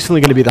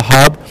increasingly going to be the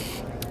hub,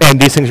 and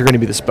these things are going to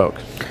be the spoke.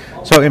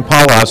 So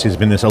Impala obviously has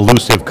been this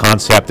elusive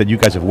concept that you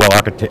guys have well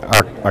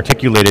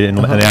articulated and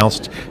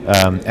announced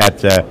at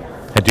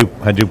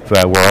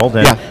Hadoop World.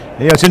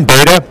 And it's in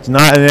beta. It's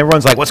not, and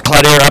everyone's like, "What's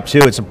Cloudera up to?"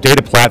 It's a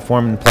data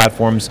platform, and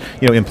platforms,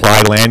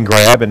 imply land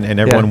grab, and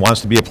everyone wants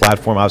to be a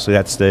platform. Obviously,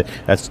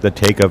 that's the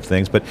take of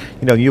things. But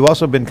you've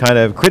also been kind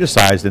of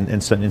criticized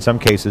in some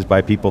cases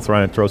by people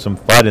trying to throw some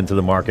FUD into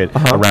the market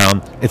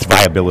around its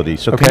viability.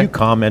 So can you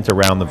comment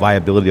around the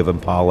viability of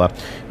Impala?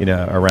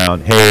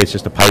 Around, hey, it's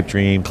just a pipe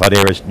dream.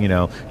 Cloudera's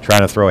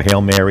trying to throw a Hail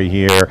Mary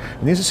here.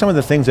 And these are some of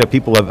the things that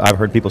I've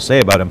heard people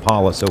say about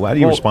Impala. So how do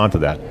you respond to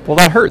that? Well,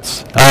 that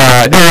hurts.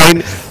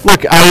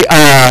 Look,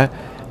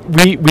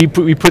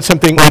 we put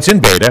something. Well, it's in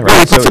beta,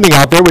 right? We put something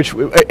out there,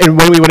 and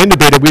when we went into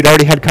beta, we'd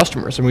already had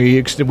customers, and we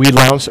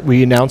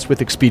announced with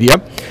Expedia.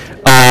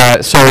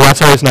 So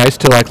that's always nice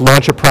to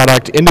launch a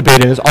product into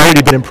beta, and it's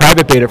already been in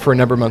private beta for a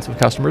number of months with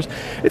customers.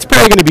 It's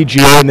probably going to be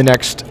GA in the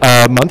next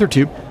month or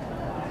two,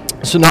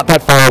 so not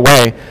that far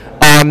away.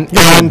 And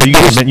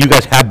you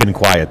guys have been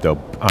quiet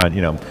though.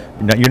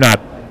 You're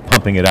not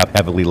pumping it up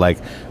heavily like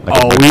we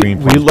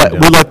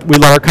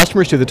let our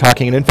customers do the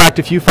talking. And in fact,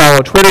 if you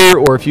follow Twitter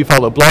or if you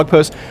follow blog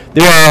posts,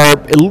 there are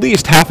at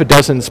least half a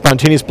dozen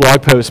spontaneous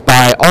blog posts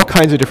by all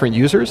kinds of different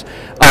users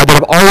that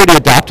have already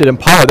adopted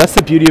Impala. That's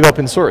the beauty of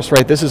open source,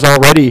 right? This is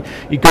already,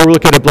 you go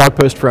look at a blog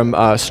post from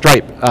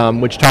Stripe,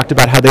 which talked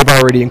about how they've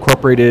already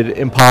incorporated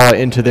Impala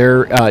into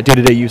their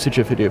day-to-day usage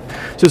of Hadoop.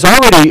 So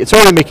it's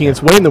already making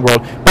its way in the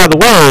world. By the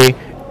way,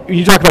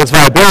 you talk about its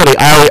viability,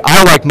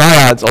 I like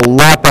my odds a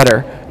lot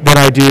better than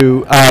I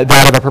do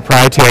that of a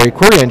proprietary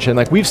query engine.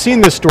 We've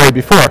seen this story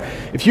before.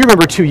 If you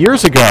remember 2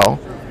 years ago,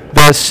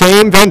 the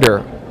same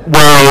vendor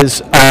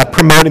was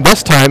promoting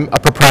this time a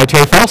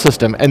proprietary file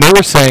system, and they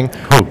were saying,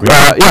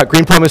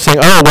 GreenPlum was saying,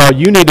 oh, well,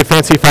 you need a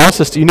fancy file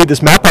system, you need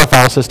this MapR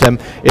file system,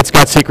 it's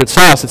got secret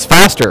sauce, it's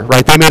faster,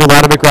 right? They made a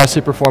lot of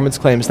aggressive performance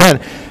claims then.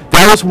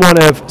 That was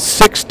one of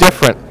 6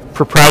 different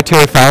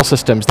proprietary file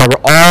systems that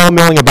were all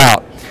milling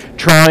about,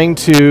 trying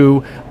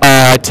to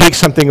take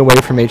something away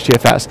from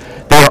HDFS.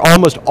 They are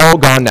almost all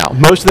gone now.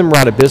 Most of them are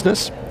out of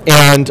business,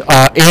 and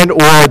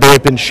or they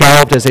have been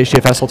shelved as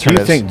HDFS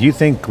alternatives. Do you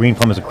think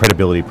GreenPlum is a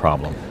credibility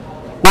problem?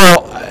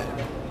 Well,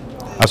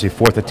 obviously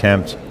 4th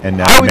attempt, and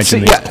now you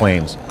mentioned these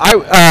claims.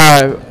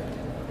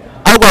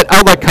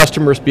 I'll let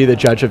customers be the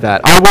judge of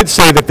that. I would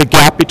say that the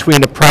gap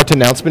between a product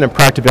announcement and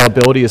product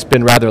availability has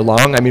been rather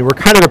long. I mean, we're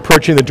kind of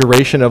approaching the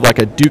duration of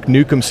a Duke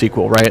Nukem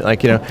sequel, right?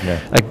 Like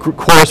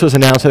Chorus was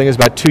announced, I think it was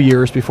about 2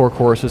 years before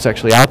Chorus was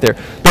actually out there.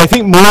 But I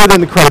think more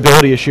than the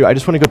credibility issue, I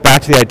just want to go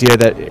back to the idea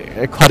that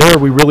at Cloudera,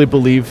 we really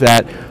believe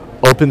that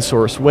open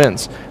source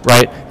wins,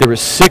 right? There were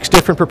 6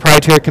 different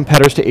proprietary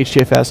competitors to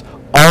HDFS.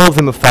 All of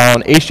them have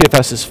fallen.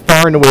 HDFS is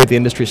far and away the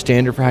industry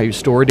standard for how you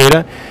store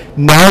data.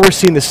 Now we're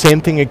seeing the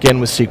same thing again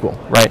with SQL,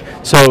 right?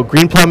 So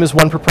Greenplum is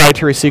one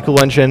proprietary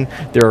SQL engine.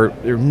 There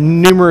are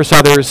numerous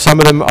others. Some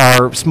of them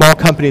are small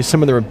companies,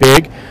 some of them are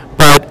big.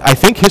 But I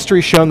think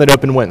history's shown that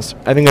open wins.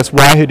 I think that's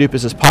why Hadoop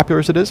is as popular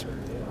as it is.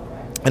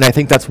 And I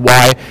think that's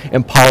why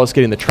Impala is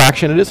getting the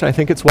traction it is, and I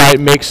think it's why it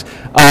makes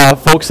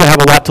folks that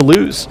have a lot to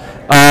lose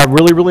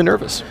really, really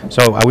nervous.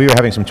 So we were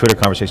having some Twitter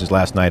conversations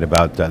last night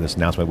about this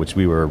announcement, which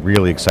we were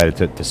really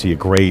excited to see a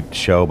great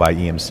show by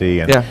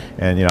EMC. And,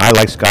 and you know, I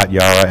like Scott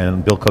Yara,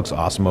 and Bill Cook's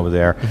awesome over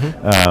there.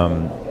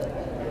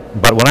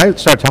 But when I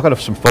started talking to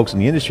some folks in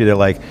the industry, they're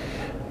like,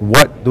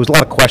 there was a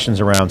lot of questions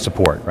around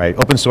support, right?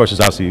 Open source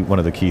is obviously one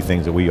of the key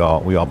things that we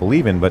all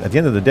believe in, but at the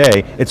end of the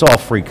day, it's all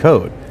free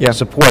code.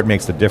 Support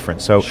makes the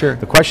difference. So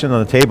the question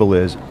on the table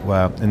is,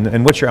 well, and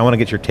I want to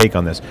get your take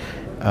on this.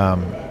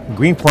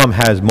 Greenplum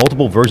has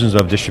multiple versions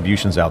of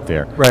distributions out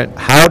there. Right.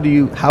 How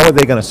are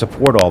they going to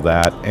support all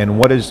that, and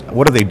what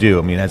do they do?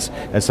 I mean, as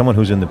someone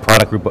who's in the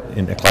product group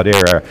in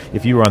Cloudera,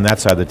 if you were on that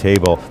side of the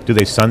table, do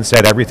they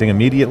sunset everything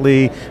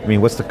immediately? I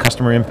mean, what's the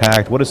customer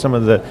impact? What are some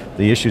of the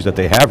issues that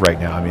they have right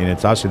now? I mean,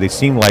 it's obviously, they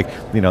seem like,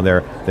 you know,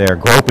 they're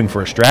groping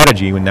for a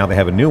strategy when now they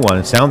have a new one.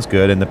 It sounds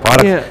good, and the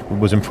product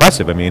was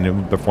impressive. I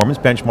mean, performance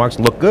benchmarks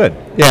look good.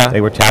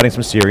 They were touting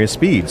some serious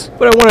speeds.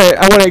 But I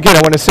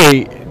want to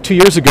say, 2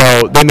 years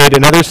ago, they made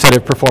another set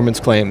of performance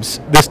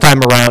claims, this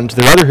time around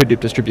their other Hadoop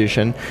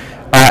distribution,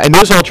 and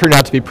those all turned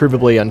out to be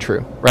provably untrue,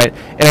 right?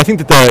 And I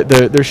think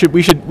that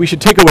we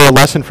should take away a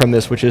lesson from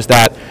this, which is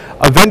that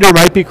a vendor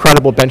might be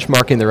credible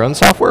benchmarking their own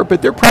software,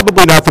 but they're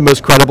probably not the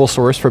most credible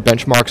source for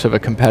benchmarks of a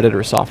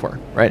competitor's software,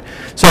 right?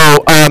 So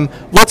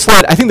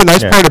I think the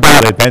nice part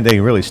about it, they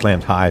really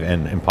slammed Hive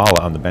and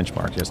Impala on the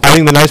benchmark. I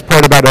think the nice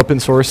part about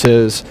open source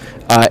is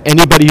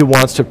anybody who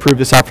wants to prove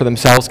this out for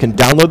themselves can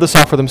download the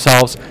software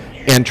themselves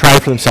and try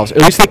it for themselves.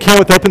 At least they can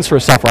with open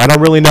source software. I don't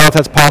really know if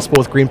that's possible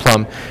with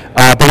Greenplum,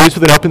 but at least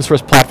with an open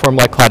source platform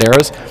like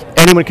Cloudera's,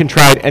 anyone can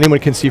try it, anyone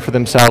can see for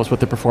themselves what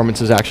the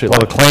performance is actually like.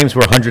 Well, the claims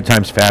were 100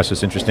 times faster,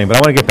 it's interesting, but I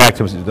want to get back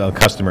to the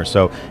customer.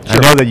 So I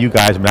know that you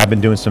guys, I mean, I've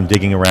been doing some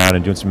digging around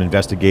and doing some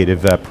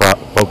investigative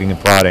poking and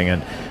prodding,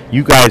 and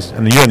you guys, I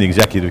mean, you're on the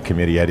executive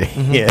committee at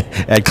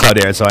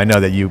Cloudera, so I know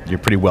that you're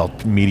pretty well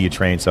media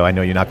trained, so I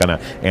know you're not going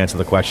to answer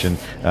the question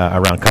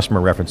around customer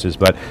references,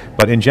 but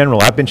in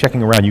general, I've been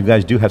checking around, you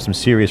guys do have some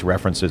serious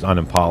references on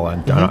Impala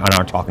and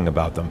aren't talking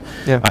about them.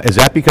 Is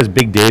that because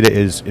big data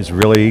is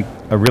really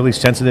a really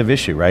sensitive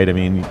issue, right? I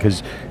mean,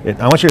 because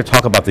I want you to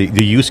talk about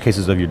the use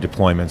cases of your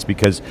deployments,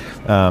 because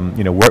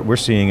you know, what we're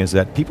seeing is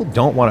that people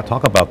don't want to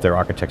talk about their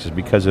architectures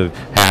because of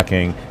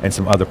hacking and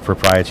some other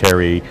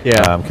proprietary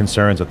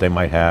concerns that they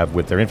might have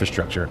with their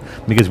infrastructure.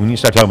 Because when you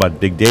start talking about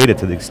big data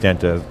to the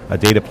extent of a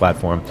data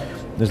platform,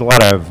 there's a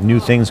lot of new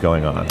things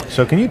going on.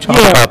 So can you talk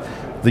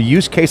about the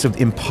use case of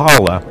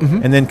Impala,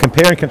 and then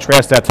compare and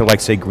contrast that to, like,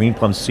 say,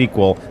 Greenplum's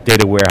SQL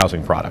data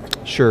warehousing product?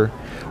 Sure.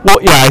 Well,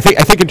 yeah, I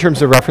think in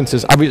terms of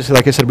references, obviously,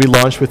 like I said, we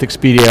launched with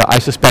Expedia. I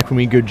suspect when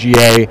we go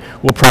GA,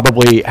 we'll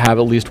probably have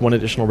at least one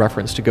additional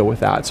reference to go with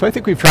that. So I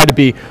think we've tried to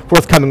be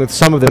forthcoming with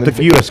some of them. But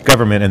the U.S.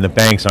 government and the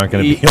banks aren't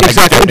going to be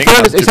exactly.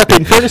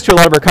 In fairness to a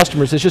lot of our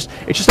customers, it's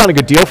just not a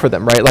good deal for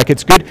them, right? Like,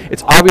 it's good.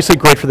 It's obviously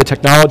great for the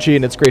technology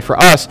and it's great for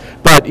us,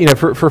 but you know,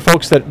 for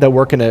folks that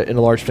work in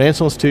a large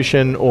financial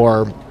institution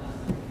or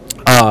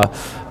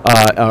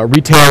a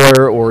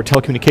retailer or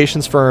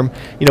telecommunications firm,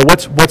 you know,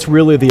 what's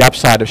really the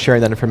upside of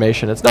sharing that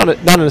information? It's not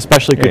an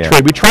especially good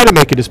trade. We try to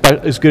make it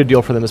as good a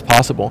deal for them as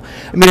possible.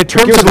 I mean, in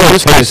terms of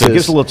use cases, give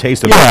us a little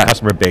taste of our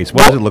customer base.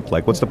 What does it look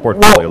like? What's the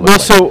portfolio look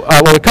like? So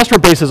the customer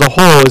base as a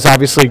whole has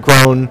obviously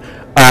grown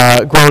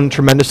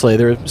tremendously.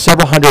 There are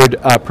several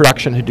hundred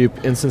production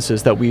Hadoop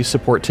instances that we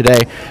support today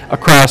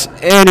across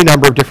any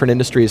number of different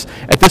industries.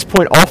 At this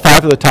point, all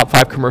 5 of the top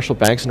 5 commercial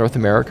banks in North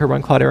America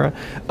run Cloudera.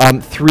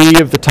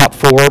 3 of the top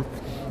 4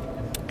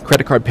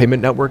 credit card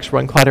payment networks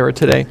run Cloudera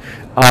today.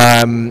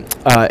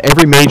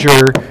 Every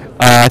major,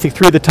 I think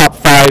 3 of the top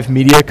 5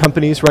 media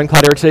companies run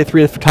Cloudera today.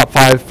 3 of the top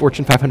 5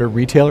 Fortune 500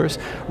 retailers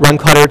run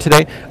Cloudera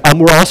today.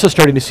 We're also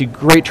starting to see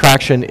great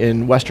traction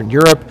in Western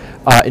Europe,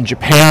 in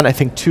Japan. I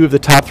think 2 of the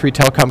top 3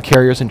 telecom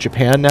carriers in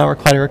Japan now are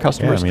Cloudera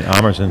customers. Yeah, I mean,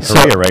 Amar's in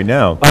Korea right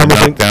now. Amar's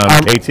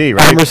KT,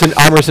 right?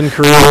 Amar's in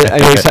Korea.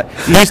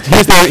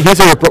 He's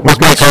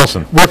Mike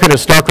Olson working a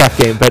StarCraft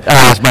game, but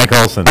Mike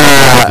Olson.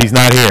 He's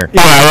not here.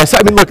 Yeah, so,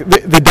 I mean, look,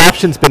 the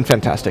adoption's been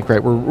fantastic,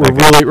 right? We're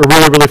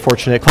really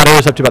fortunate.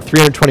 Cloudera's up to about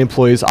 320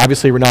 employees.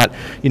 Obviously, we're not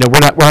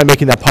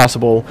making that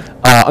possible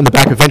on the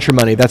back of venture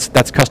money.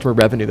 That's customer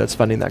revenue that's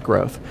funding that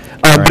growth.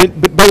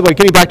 But by the way,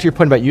 getting back to your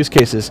point about use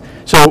cases,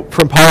 so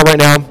for Impala right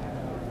now,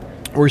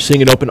 we're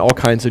seeing it open all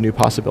kinds of new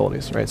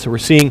possibilities, right? So we're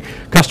seeing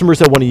customers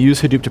that want to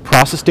use Hadoop to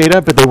process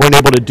data, but they weren't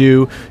able to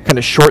do kind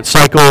of short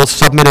cycle,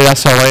 sub-minute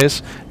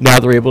SLAs. Now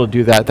they're able to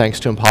do that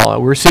thanks to Impala.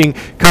 We're seeing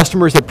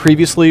customers that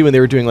previously, when they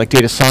were doing like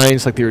data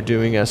science, like they were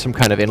doing some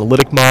kind of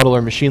analytic model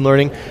or machine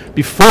learning,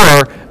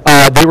 before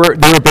they were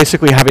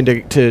basically having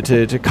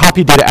to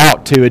copy data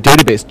out to a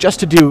database just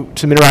to do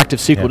some interactive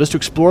SQL, just to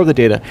explore the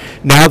data.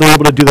 Now they're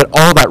able to do that,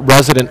 all that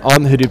resident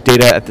on the Hadoop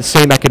data at the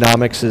same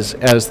economics as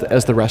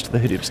the rest of the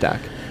Hadoop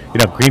stack. You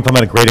know, Greenplum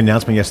had a great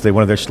announcement yesterday.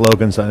 One of their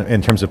slogans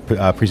in terms of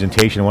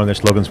presentation, one of their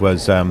slogans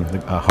was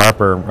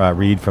Harper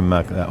Reid from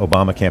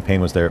Obama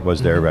campaign was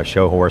their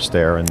show horse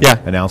there and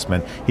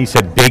announcement. He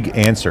said big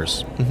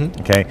answers,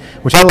 okay,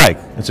 which I like.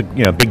 It's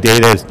big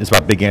data is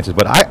about big answers.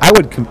 But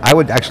I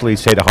would actually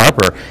say to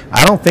Harper,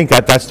 I don't think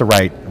that's the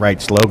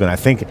right slogan. I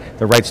think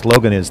the right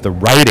slogan is the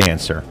right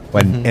answer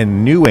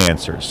and new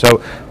answers. So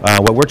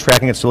what we're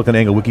tracking at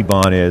SiliconANGLE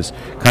Wikibon is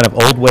kind of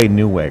old way,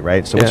 new way,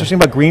 right? So what's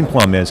interesting about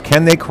Greenplum is,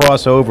 can they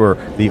cross over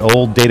the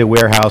old data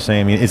warehousing?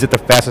 I mean, is it the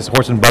fastest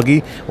horse and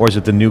buggy, or is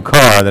it the new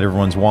car that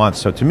everyone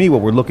wants? So to me, what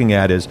we're looking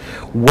at is,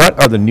 what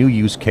are the new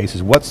use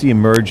cases? What's the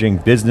emerging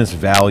business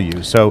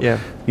value? So,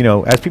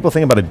 as people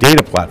think about a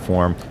data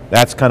platform,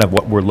 that's kind of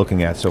what we're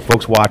looking at. So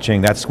folks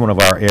watching, that's one of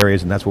our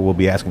areas, and that's what we'll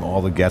be asking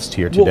all the guests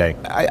here today.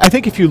 Well, I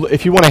think if you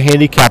want to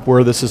handicap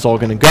where this is all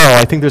going to go,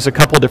 I think there's a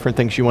couple different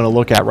things you want to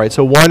look at, right?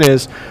 So one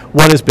is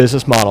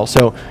business model.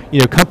 So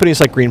companies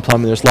like Greenplum,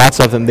 and there's lots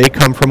of them, they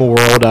come from a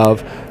world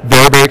of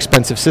very, very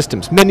expensive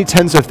systems, many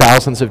tens of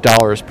thousands of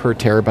dollars per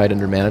terabyte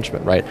under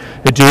management, right?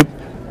 Hadoop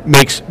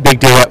makes big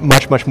data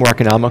much, much more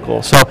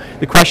economical. So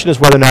the question is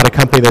whether or not a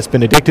company that's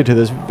been addicted to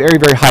those very,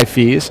 very high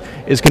fees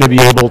is going to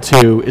be able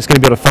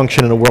to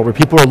function in a world where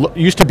people are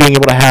used to being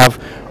able to have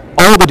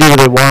all the data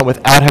they want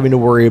without having to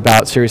worry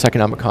about serious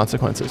economic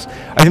consequences.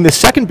 I think the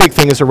second big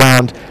thing is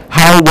around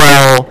how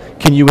well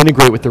can you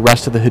integrate with the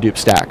rest of the Hadoop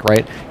stack,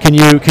 right? Can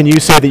you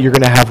say that you're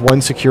going to have one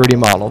security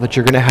model, that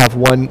you're going to have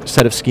one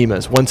set of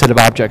schemas, one set of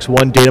objects,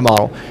 one data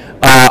model?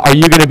 Are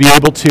you going to be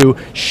able to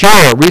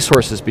share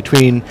resources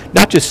between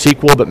not just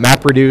SQL, but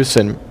MapReduce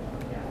and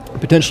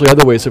potentially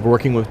other ways of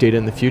working with data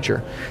in the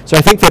future? So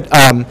I think that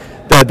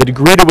the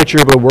degree to which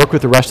you're able to work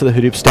with the rest of the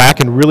Hadoop stack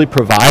and really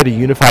provide a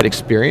unified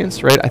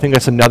experience, right? I think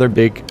that's another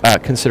big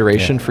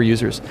consideration for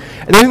users.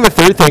 And then the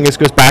third thing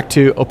goes back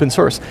to open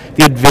source.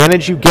 The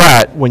advantage you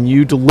get when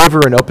you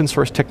deliver an open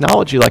source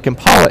technology like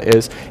Impala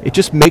is it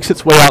just makes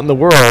its way out in the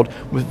world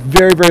with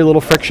very, very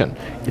little friction.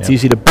 It's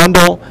easy to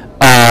bundle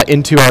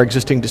into our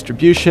existing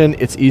distribution.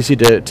 It's easy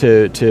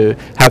to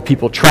have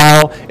people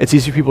trial. It's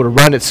easy for people to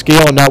run at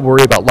scale and not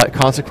worry about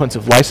consequence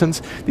of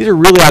license. These are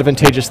really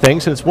advantageous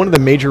things, and it's one of the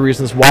major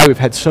reasons why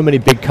we've had so many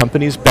big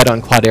companies bet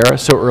on Cloudera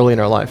so early in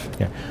our life.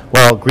 Yeah.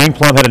 Well,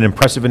 Greenplum had an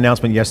impressive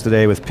announcement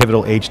yesterday with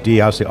Pivotal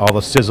HD, obviously all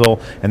the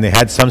sizzle, and they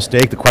had some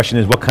steak. The question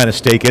is, what kind of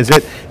steak is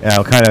it?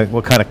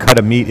 What kind of cut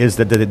of meat is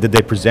that did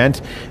they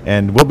present?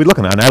 And we'll be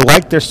looking at it. And I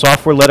like their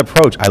software-led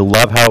approach. I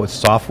love how it's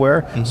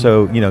software,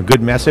 so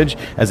good message.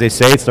 As they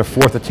say, it's their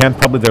fourth attempt,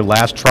 probably their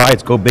last try.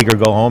 It's go big or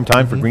go home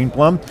time for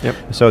Greenplum.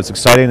 So it's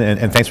exciting,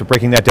 and thanks for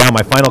breaking that down.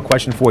 My final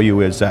question for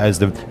you is, as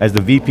the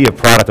VP of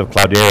product of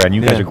Cloudera, and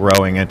you guys are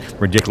growing at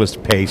ridiculous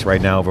pace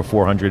right now, over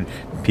 400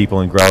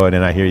 people and growing,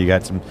 and I hear you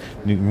got some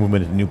new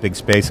movement into new big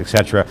space, et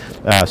cetera,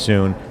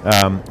 soon.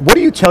 What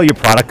do you tell your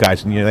product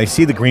guys? And they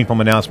see the Greenplum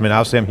announcement.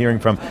 Obviously, I'm hearing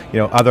from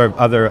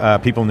other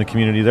people in the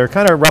community. They're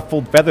kind of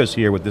ruffled feathers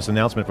here with this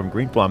announcement from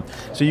Greenplum.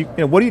 So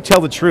what do you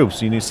tell the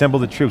troops? You assemble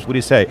the troops. What do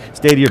you say?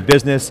 State of your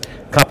business.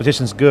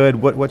 Competition's good.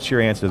 What's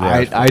your answer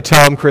there? I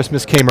tell them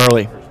Christmas came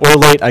early or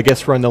late. I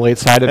guess we're on the late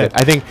side of it.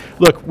 I think.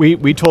 Look,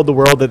 we told the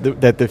world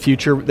that the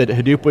future, that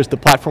Hadoop was the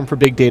platform for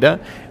big data,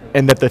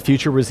 and that the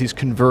future was these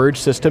converged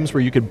systems where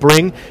you could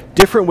bring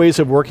different ways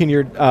of working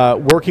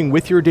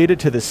with your data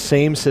to the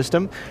same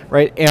system,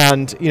 right?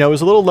 And it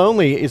was a little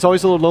lonely. It's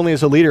always a little lonely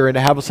as a leader, and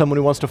to have someone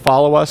who wants to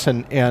follow us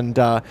and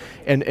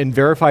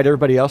verify to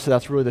everybody else that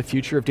that's really the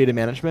future of data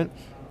management.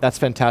 That's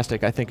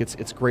fantastic. I think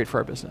it's great for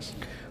our business.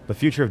 The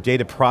future of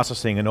data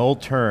processing, an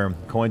old term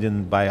coined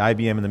in by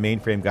IBM and the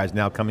mainframe guys,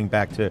 now coming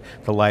back to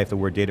life. The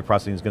word data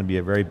processing is going to be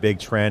a very big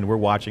trend. We're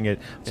watching it,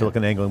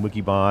 SiliconANGLE and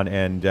Wikibon,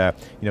 and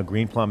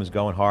Greenplum is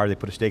going hard. They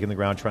put a stake in the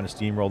ground, trying to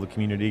steamroll the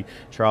community.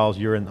 Charles,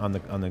 you're on the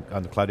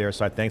Cloudera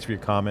side. Thanks for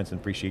your comments and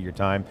appreciate your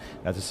time.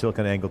 That's the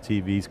SiliconANGLE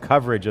TV's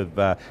coverage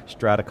of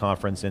Strata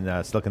conference in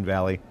Silicon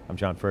Valley. I'm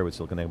John Furrier with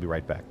SiliconANGLE. We'll be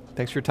right back.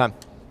 Thanks for your time.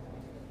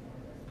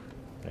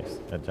 Thanks.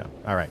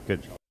 All right,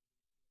 good.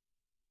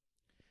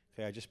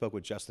 Okay, I just spoke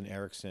with Justin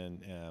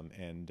Erickson,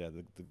 and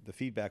the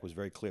feedback was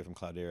very clear from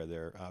Cloudera.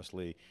 They're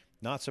obviously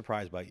not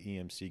surprised by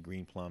EMC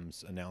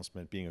Greenplum's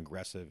announcement being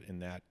aggressive in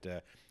that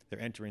they're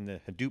entering the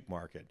Hadoop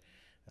market.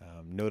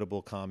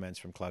 Notable comments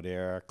from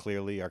Cloudera,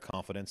 clearly our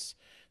confidence.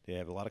 They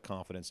have a lot of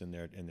confidence in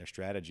their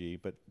strategy,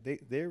 but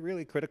they're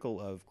really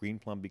critical of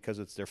Greenplum because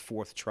it's their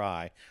fourth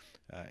try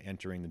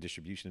entering the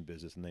distribution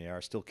business, and they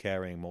are still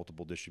carrying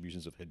multiple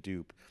distributions of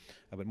Hadoop.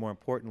 But more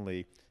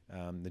importantly,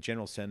 the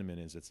general sentiment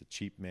is it's a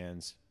cheap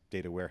man's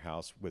data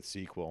warehouse with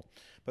SQL.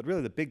 But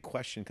really the big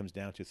question comes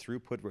down to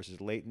throughput versus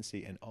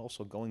latency, and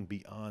also going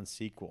beyond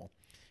SQL.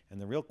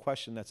 And the real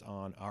question that's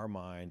on our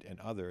mind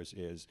and others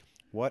is,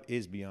 what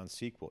is beyond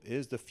SQL?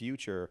 Is the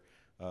future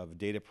of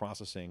data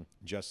processing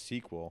just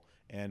SQL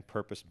and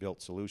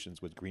purpose-built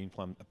solutions, which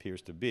Greenplum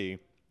appears to be?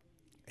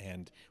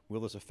 And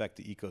will this affect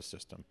the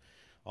ecosystem?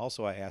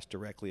 Also, I asked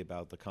directly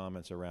about the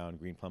comments around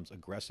Greenplum's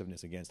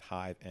aggressiveness against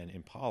Hive and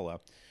Impala,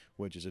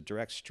 which is a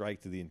direct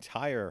strike to the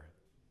entire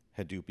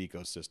Hadoop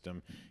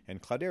ecosystem.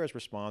 And Cloudera's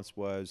response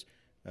was,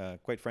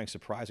 quite frankly,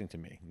 surprising to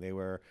me. They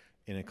were,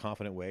 in a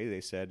confident way,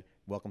 they said,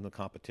 welcome to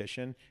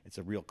competition. It's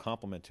a real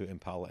compliment to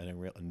Impala and a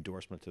real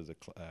endorsement to the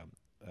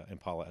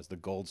Impala as the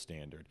gold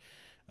standard.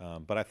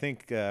 But I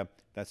think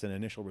that's an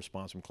initial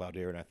response from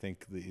Cloudera, and I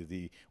think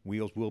the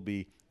wheels will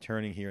be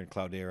turning here in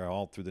Cloudera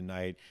all through the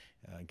night,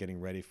 getting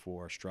ready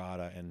for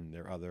Strata and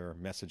their other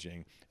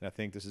messaging. And I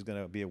think this is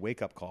going to be a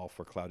wake-up call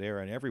for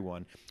Cloudera and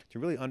everyone to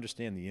really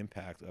understand the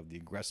impact of the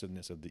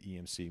aggressiveness of the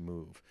EMC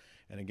move.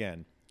 And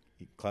again,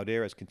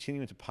 Cloudera is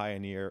continuing to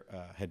pioneer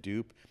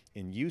Hadoop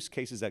in use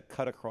cases that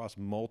cut across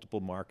multiple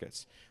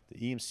markets. The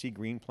EMC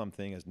Greenplum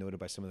thing, as noted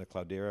by some of the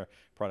Cloudera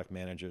product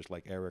managers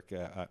like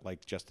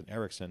Justin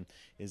Erickson,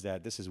 is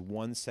that this is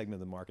one segment of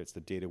the market. It's the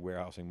data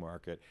warehousing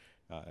market.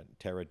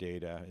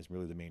 Teradata is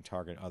really the main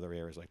target in other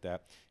areas like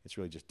that. It's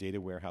really just data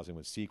warehousing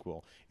with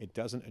SQL. It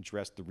doesn't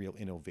address the real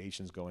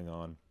innovations going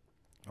on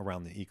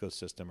around the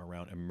ecosystem,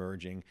 around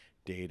emerging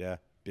data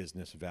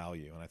business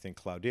value. And I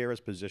think Cloudera's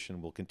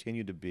position will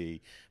continue to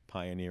be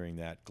pioneering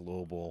that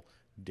global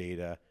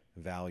data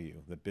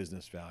value, the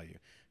business value,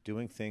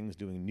 doing things,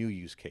 doing new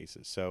use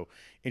cases. So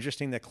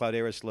interesting that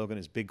Cloudera's slogan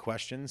is big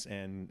questions,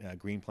 and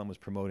Greenplum was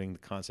promoting the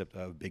concept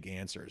of big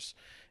answers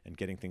and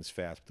getting things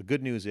fast. The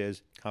good news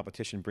is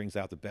competition brings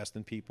out the best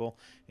in people,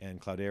 and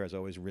Cloudera has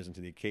always risen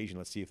to the occasion.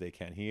 Let's see if they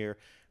can here.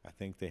 I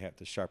think they have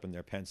to sharpen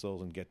their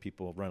pencils and get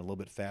people run a little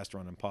bit faster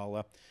on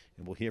Impala,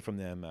 and we'll hear from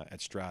them at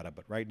Strata.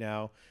 But right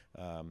now,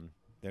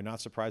 they're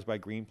not surprised by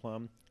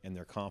Greenplum, and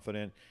they're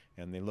confident,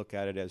 and they look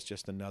at it as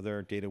just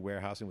another data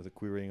warehousing with a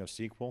querying of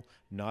SQL.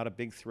 Not a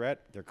big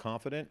threat. They're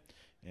confident,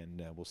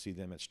 and we'll see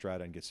them at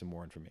Strata and get some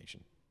more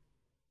information.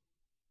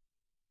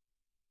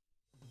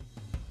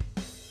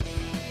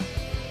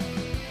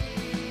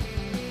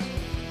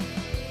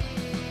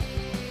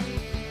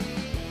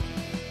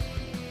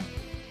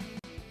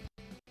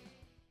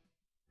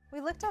 We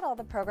looked at all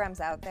the programs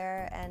out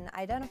there and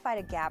identified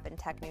a gap in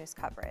tech news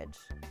coverage.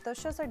 Those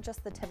shows are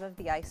just the tip of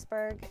the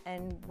iceberg,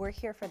 and we're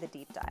here for the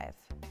deep dive.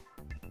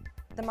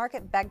 The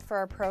market begged for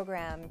our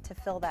program to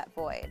fill that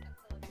void.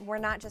 We're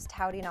not just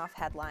touting off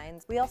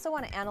headlines. We also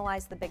want to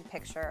analyze the big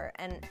picture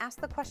and ask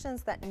the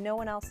questions that no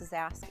one else is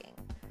asking.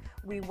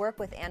 We work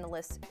with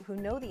analysts who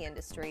know the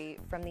industry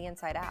from the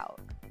inside out.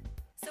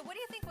 So what do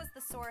you think was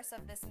the source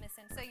of this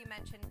So you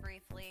mentioned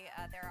briefly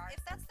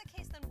if that's the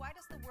case, then why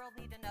does the world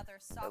need another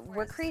software?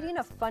 We're creating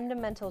a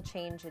fundamental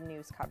change in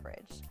news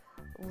coverage,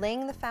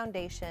 laying the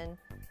foundation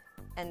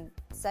and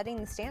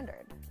setting the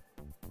standard.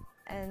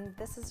 And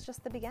this is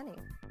just the beginning.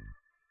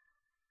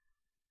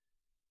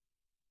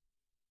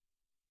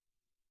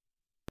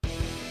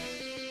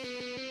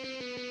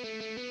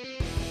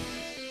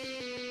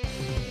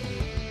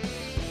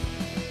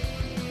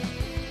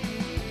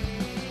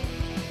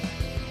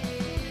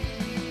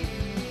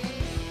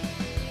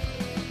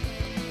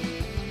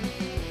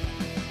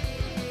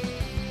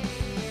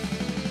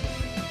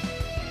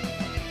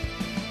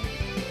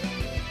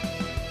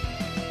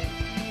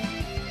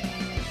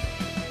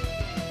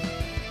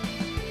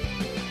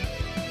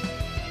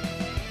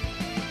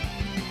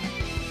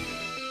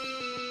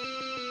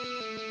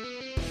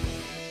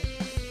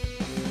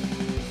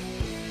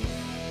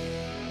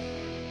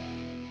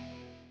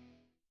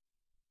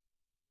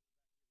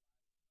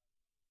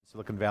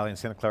 Silicon Valley in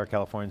Santa Clara,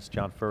 California. It's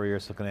John Furrier,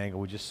 SiliconANGLE.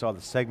 We just saw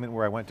the segment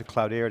where I went to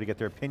Cloudera to get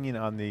their opinion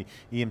on the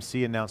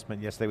EMC announcement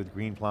yesterday with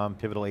Greenplum,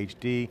 Pivotal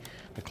HD.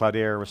 The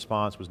Cloudera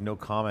response was no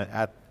comment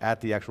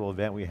at the actual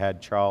event. We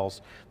had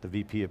Charles, the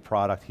VP of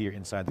product, here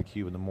inside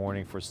theCUBE in the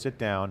morning for a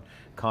sit-down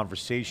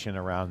conversation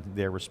around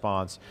their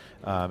response.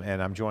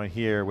 And I'm joined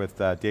here with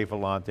Dave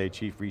Vellante,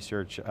 Chief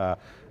Research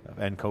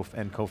and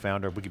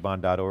co-founder of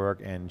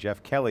Wikibon.org, and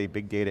Jeff Kelly,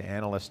 Big Data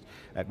Analyst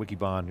at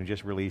Wikibon, who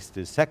just released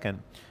his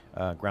second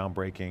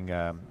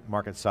groundbreaking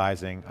market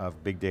sizing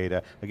of big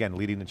data. Again,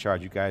 leading the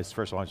charge. You guys,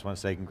 first of all, I just want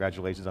to say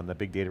congratulations on the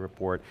big data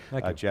report.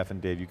 Jeff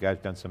and Dave, you guys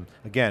have done some,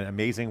 again,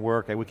 amazing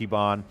work at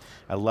Wikibon.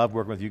 I love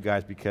working with you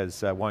guys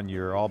because one,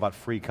 you're all about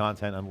free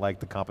content, unlike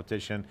the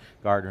competition,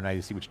 Gartner and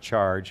IDC, which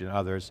charge, and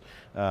others.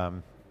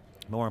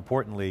 More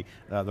importantly,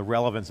 the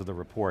relevance of the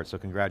report, so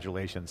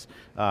congratulations.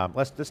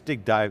 Let's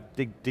dig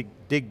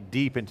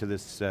deep into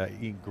this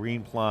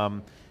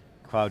Greenplum,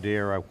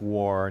 Cloudera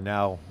war,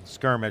 now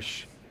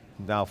skirmish,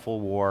 now full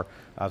war.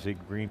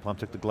 Obviously Greenplum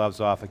took the gloves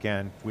off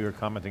again. We were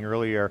commenting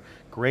earlier,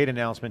 great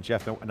announcement.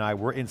 Jeff and I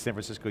were in San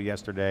Francisco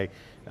yesterday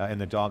in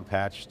the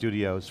Dogpatch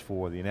studios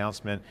for the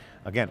announcement.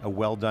 Again, a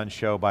well done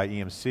show by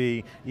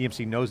EMC.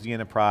 EMC knows the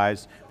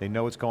enterprise. They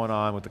know what's going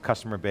on with the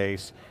customer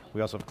base. We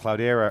also have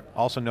Cloudera,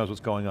 also knows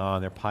what's going on.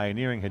 They're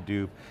pioneering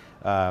Hadoop.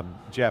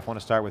 Jeff, I want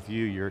to start with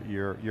you.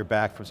 You're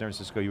back from San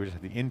Francisco. You were just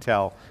at the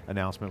Intel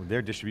announcement with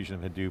their distribution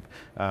of Hadoop.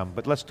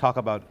 But let's talk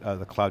about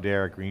the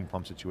Cloudera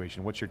Greenplum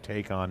situation. What's your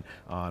take on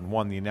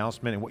one, the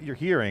announcement, and what you're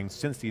hearing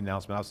since the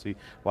announcement? Obviously,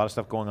 a lot of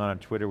stuff going on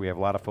Twitter. We have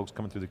a lot of folks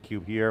coming through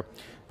theCUBE here,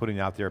 putting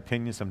out their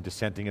opinions, some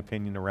dissenting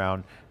opinion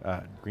around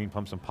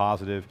Greenplum, some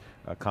positive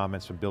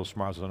comments from Bill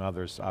Schmarzl and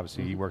others.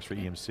 Obviously, he works for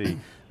EMC.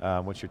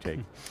 What's your take?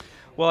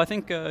 Well, I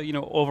think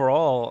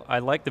overall, I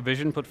like the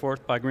vision put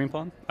forth by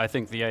Greenplum. I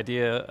think the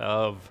idea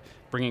of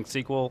bringing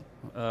SQL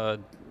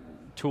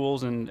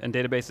tools and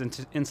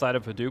databases inside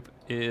of Hadoop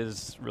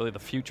is really the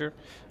future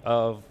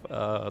of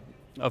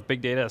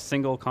big data, a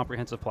single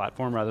comprehensive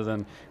platform rather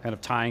than kind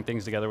of tying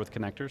things together with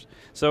connectors.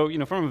 So,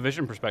 from a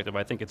vision perspective,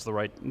 I think it's the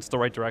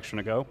right direction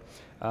to go.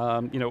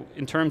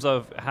 In terms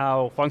of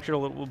how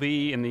functional it will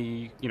be in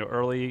the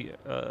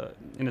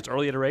in its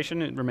early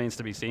iteration, it remains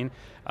to be seen.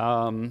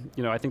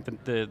 I think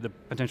that the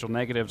potential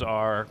negatives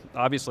are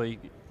obviously,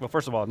 well,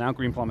 first of all, now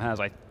Greenplum has,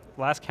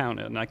 last count,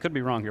 and I could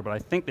be wrong here, but I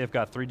think they've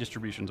got 3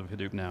 distributions of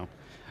Hadoop now.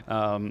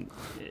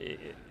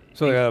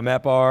 So they got a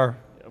MapR.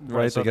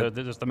 Right, so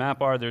there's the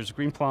MapR, there's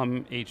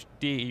Greenplum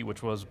HD,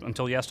 which was,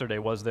 until yesterday,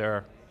 was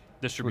their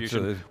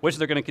distribution, which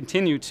they're going to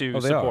continue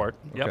to support.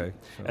 Yep. Okay,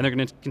 so and they're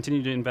going to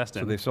continue to invest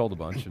in. So they sold a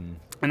bunch. And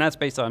that's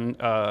based on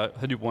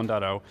Hadoop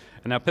 1.0.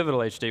 And now Pivotal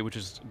HD, which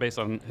is based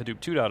on Hadoop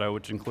 2.0,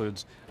 which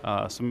includes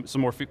some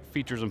more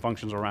features and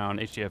functions around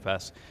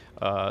HDFS.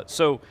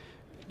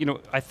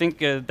 I think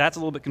that's a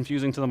little bit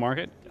confusing to the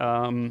market.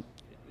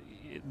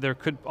 There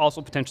could also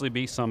potentially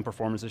be some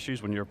performance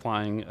issues when you're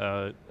applying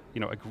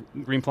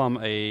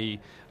Greenplum,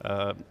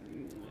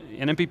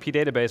 an MPP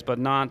database, but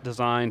not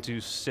designed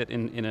to sit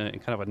in a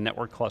kind of a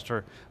network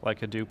cluster like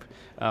Hadoop.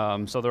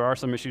 So there are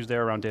some issues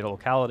there around data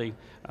locality,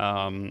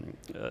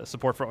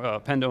 support for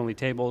append-only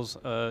tables,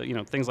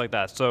 things like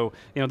that. So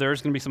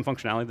there's going to be some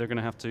functionality they're going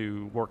to have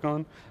to work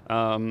on.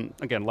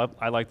 Again,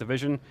 I like the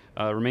vision.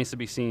 Remains to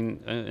be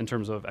seen in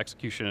terms of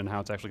execution and how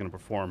it's actually going to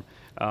perform.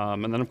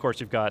 And then of course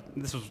you've got,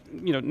 this is,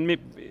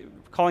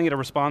 calling it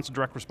a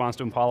direct response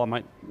to Impala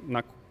might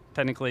not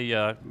technically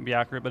be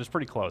accurate, but it's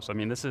pretty close. I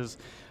mean, this is,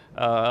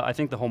 I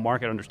think the whole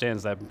market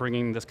understands that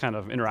bringing this kind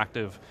of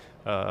interactive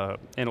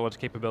analytics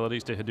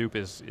capabilities to Hadoop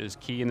is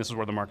key, and this is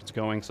where the market's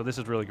going. So this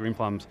is really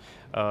Greenplum's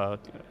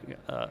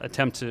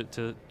attempt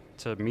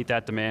to meet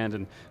that demand,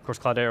 and of course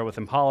Cloudera with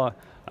Impala,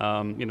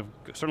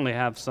 certainly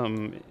have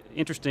some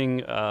interesting,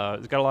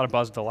 it's got a lot of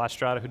buzz at the last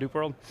Strata Hadoop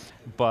world,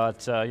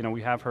 but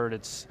we have heard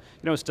it's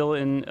still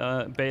in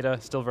beta,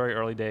 still very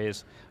early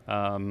days.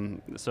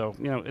 So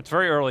it's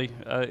very early,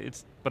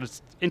 but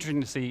it's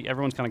interesting to see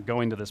everyone's kind of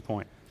going to this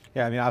point.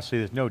 Yeah, I mean, obviously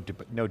there's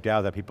no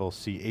doubt that people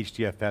see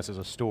HDFS as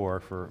a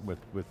store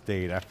with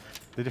data.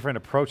 The different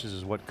approaches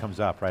is what comes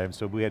up, right? And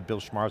so we had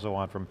Bill Schmarzl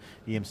on from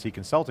EMC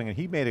Consulting, and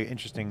he made an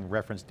interesting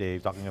reference,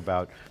 Dave, talking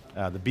about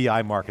the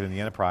BI market in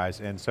the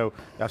enterprise. And so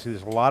actually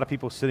there's a lot of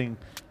people sitting,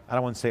 I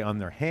don't want to say on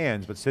their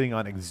hands, but sitting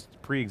on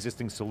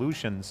pre-existing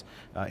solutions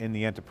in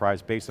the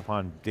enterprise based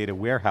upon data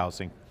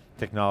warehousing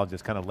technology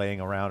that's kind of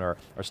laying around or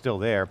are still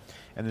there.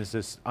 And there's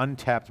this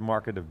untapped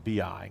market of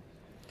BI.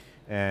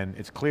 And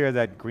it's clear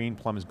that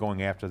Greenplum is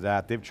going after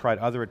that. They've tried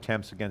other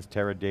attempts against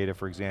Teradata,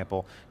 for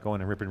example,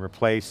 going and rip and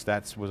replace.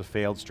 That was a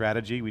failed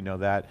strategy. We know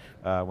that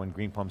when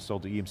Greenplum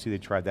sold to EMC, they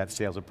tried that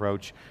sales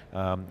approach.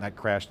 That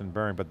crashed and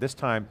burned. But this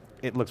time,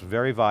 it looks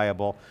very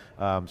viable.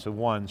 So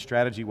one,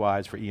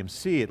 strategy-wise for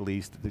EMC at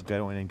least, to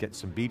go in and get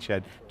some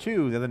beachhead.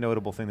 Two, the other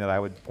notable thing that I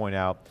would point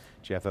out,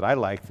 Jeff, that I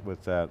liked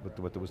with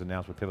what was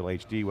announced with Pivotal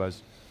HD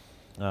was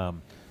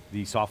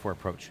the software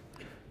approach.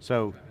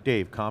 So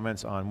Dave,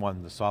 comments on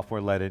one, the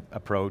software-led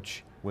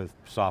approach with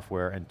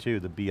software, and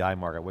two, the BI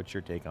market. What's your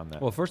take on that?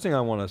 Well, first thing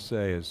I want to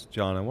say is,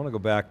 John, I want to go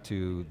back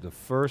to the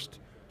first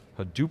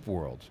Hadoop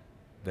world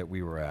that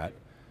we were at.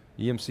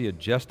 EMC had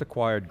just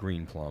acquired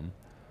Greenplum.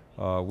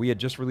 We had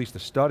just released a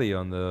study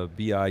on the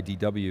BI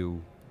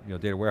DW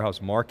data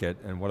warehouse market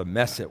and what a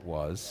mess it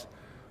was.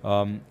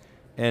 And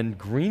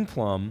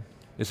Greenplum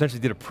essentially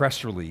did a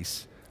press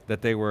release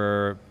that they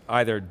were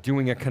either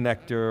doing a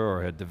connector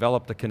or had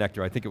developed a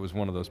connector. I think it was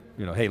one of those,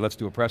 hey, let's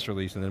do a press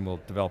release and then we'll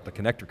develop the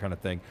connector kind of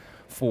thing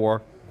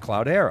for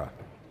Cloudera,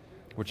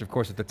 which of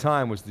course at the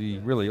time was the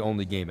really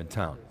only game in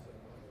town.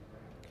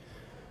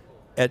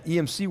 At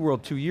EMC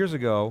World 2 years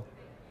ago,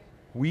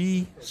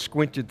 we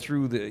squinted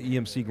through the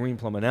EMC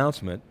Greenplum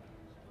announcement,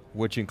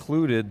 which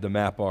included the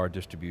MapR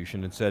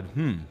distribution, and said,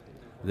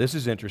 this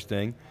is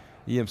interesting.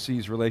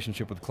 EMC's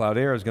relationship with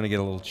Cloudera is going to get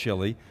a little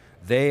chilly.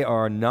 They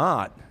are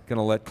not going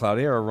to let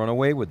Cloudera run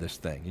away with this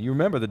thing. And you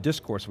remember the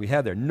discourse we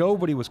had there.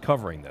 Nobody was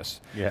covering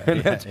this.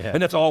 And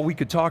that's all we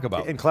could talk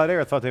about. And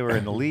Cloudera thought they were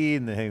in the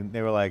lead, and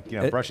they were like,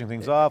 brushing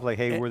things off, like,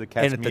 hey, we're the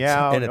cat's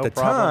meow, and at the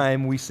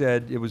time, we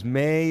said, it was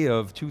May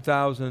of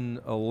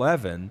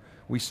 2011,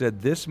 we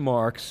said this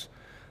marks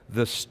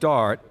the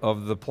start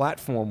of the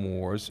platform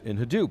wars in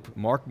Hadoop.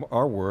 Mark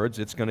our words,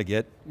 it's going to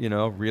get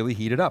really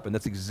heated up, and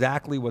that's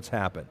exactly what's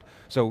happened.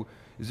 So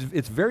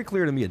it's very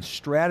clear to me in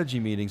strategy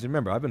meetings, and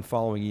remember, I've been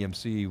following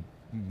EMC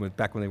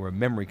back when they were a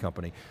memory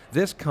company.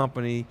 This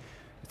company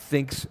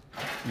thinks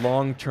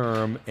long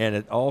term, and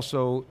it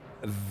also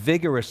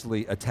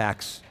vigorously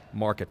attacks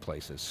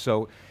marketplaces.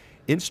 So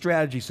in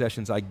strategy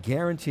sessions, I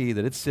guarantee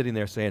that it's sitting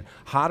there saying,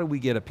 how do we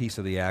get a piece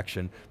of the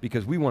action?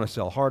 Because we want to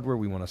sell hardware,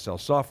 we want to sell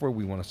software,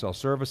 we want to sell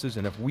services,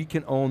 and if we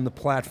can own the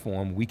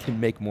platform, we can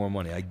make more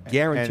money. I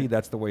guarantee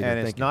that's the way they're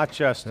thinking.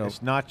 And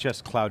it's not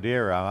just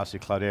Cloudera. Obviously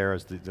Cloudera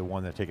is the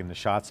one they're taking the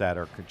shots at,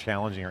 or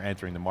challenging or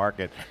entering the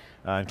market.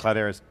 And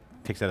Cloudera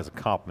takes that as a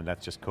compliment.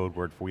 That's just code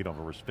word for we don't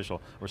have an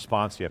official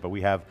response yet, but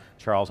we have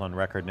Charles on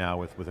record now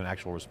with an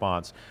actual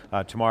response.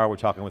 Tomorrow we're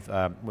talking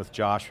with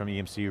Josh from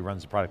EMC, who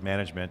runs the product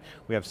management.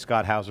 We have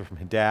Scott Hauser from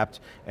Hadapt,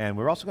 and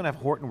we're also going to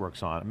have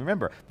Hortonworks on. And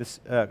remember, this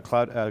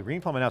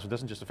Greenplum announcement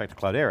doesn't just affect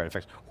Cloudera, it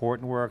affects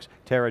Hortonworks,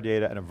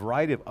 Teradata, and a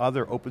variety of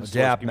other open source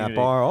Hadapt, community.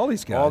 MapR, all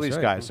these guys. All these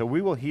right. guys. So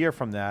we will hear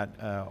from that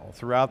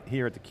throughout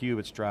here at theCUBE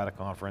at Strata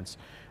conference.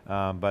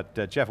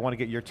 But Jeff, I want to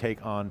get your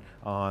take on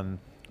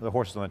the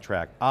horses on the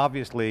track.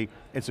 Obviously,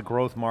 it's a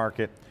growth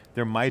market.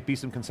 There might be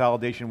some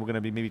consolidation. We're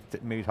going to be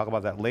maybe talk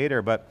about that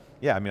later, but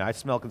yeah, I mean, I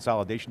smell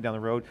consolidation down the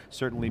road.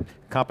 Certainly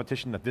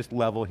competition at this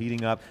level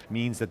heating up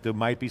means that there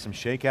might be some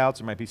shakeouts,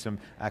 there might be some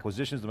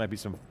acquisitions, there might be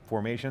some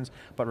formations,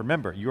 but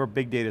remember, your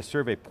big data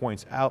survey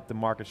points out the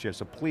market share,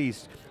 so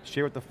please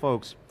share with the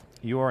folks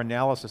your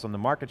analysis on the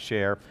market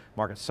share,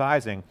 market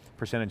sizing,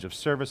 percentage of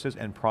services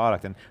and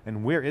product,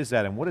 and where is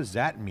that, and what does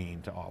that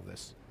mean to all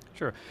this?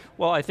 Sure.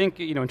 Well, I think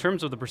in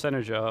terms of the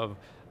percentage of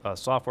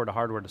software to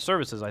hardware to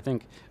services, I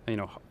think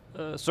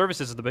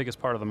services is the biggest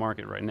part of the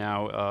market right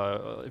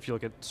now. If you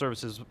look at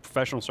services,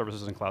 professional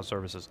services and cloud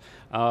services,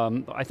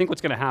 I think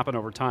what's going to happen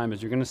over time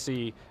is you're going to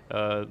see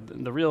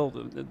the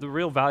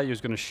real value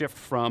is going to shift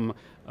from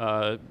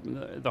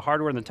the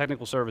hardware and the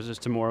technical services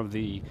to more of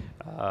the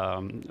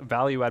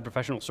value-add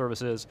professional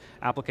services,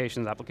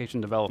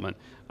 application development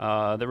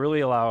that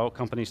really allow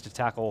companies to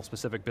tackle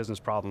specific business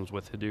problems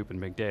with Hadoop and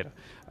big data.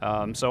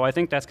 So I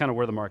think that's kind of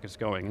where the market's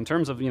going. In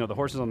terms of the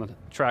horses on the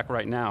track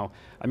right now,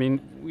 I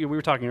mean, we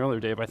were talking earlier,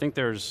 Dave, I think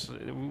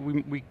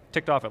we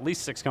ticked off at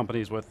least 6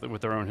 companies with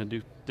their own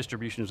Hadoop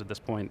distributions at this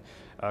point.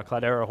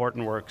 Cloudera,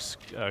 Hortonworks,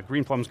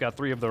 Greenplum's got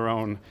 3 of their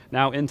own,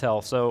 now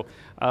Intel, so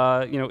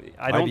I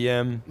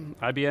don't...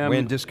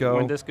 IBM,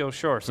 WinDisco,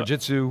 sure.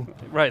 Fujitsu.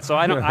 Right, so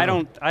I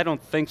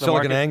don't think the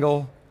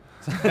SiliconANGLE.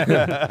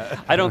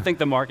 I don't think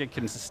the market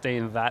can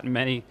sustain that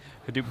many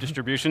Hadoop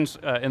distributions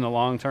in the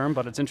long term,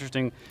 but it's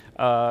interesting.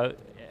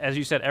 As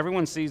you said,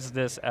 everyone sees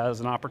this as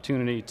an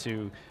opportunity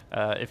to,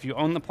 if you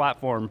own the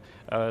platform,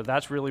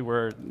 that's really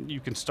where you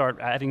can start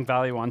adding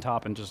value on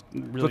top and just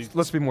really...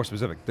 Let's be more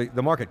specific.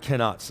 The market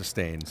cannot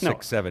sustain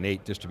 6, 7,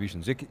 8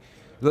 distributions.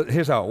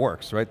 Here's how it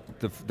works, right?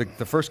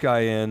 The first guy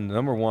in,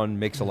 number 1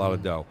 makes a lot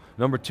of dough.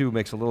 Number 2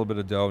 makes a little bit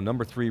of dough.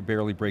 Number 3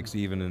 barely breaks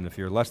even, and if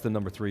you're less than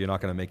number 3, you're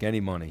not going to make any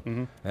money.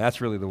 And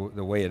that's really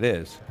the way it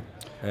is.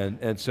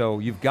 And so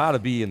you've got to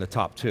be in the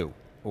top 2.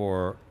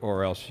 Or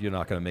else you're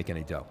not going to make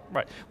any dough.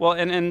 Right. Well,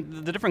 and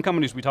the different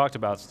companies we talked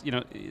about,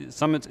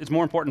 some it's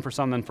more important for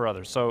some than for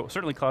others. So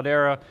certainly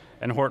Cloudera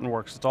and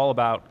Hortonworks, it's all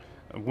about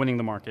winning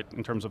the market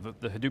in terms of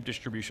the Hadoop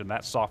distribution,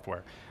 that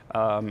software.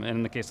 And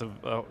in the case of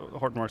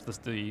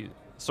Hortonworks, the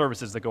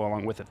services that go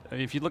along with it.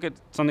 If you look at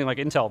something like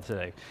Intel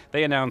today,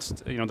 they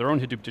announced their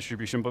own Hadoop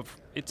distribution, but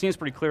it seems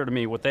pretty clear to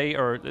me what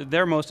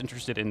they're most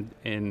interested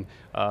in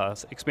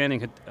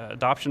expanding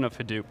adoption of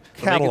Hadoop.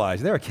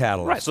 They're a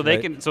catalyst. Right,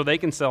 so they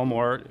can sell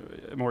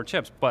more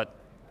chips, but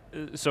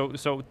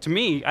so to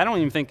me, I don't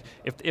even think,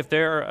 if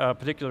their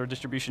particular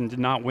distribution did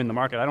not win the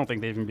market, I don't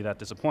think they'd even be that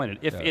disappointed.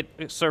 If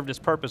it served its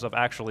purpose of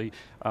actually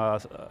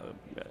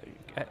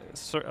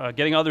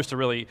getting others to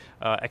really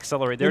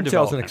accelerate their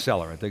development. Intel's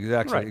an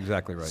accelerant,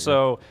 exactly right.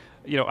 So,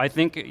 I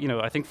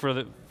think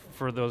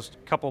for those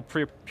couple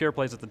pure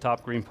plays at the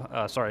top,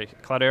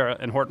 Cloudera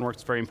and Hortonworks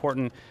is very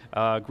important.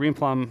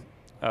 Greenplum,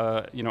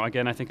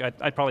 again, I think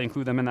I'd probably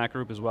include them in that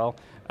group as well.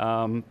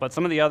 But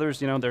some of the others,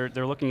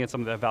 they're looking at some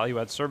of the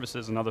value-add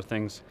services and other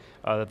things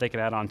that they can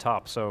add on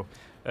top. So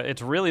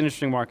it's really an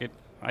interesting market.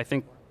 I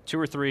think 2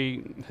 or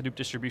 3 Hadoop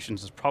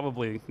distributions is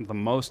probably the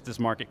most this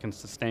market can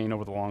sustain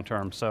over the long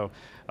term. So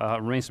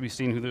it remains to be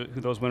seen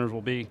who those winners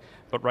will be.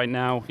 But right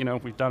now,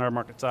 we've done our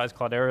market size.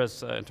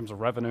 Cloudera's, in terms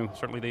of revenue,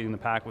 certainly leading the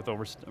pack with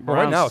over... Well,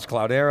 right now it's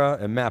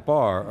Cloudera and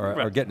MapR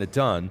are getting it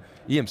done.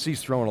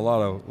 EMC's throwing a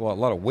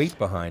lot of weight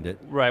behind it.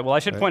 Right, well I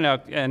should point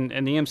out, and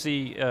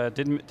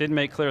EMC did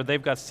make clear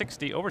they've got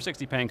over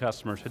 60 paying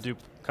customers, Hadoop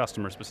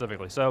customers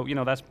specifically. So,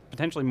 that's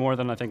potentially more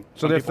than I think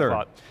some people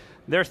thought.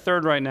 They're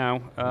third right now.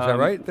 Is that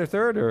right? They're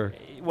third, or?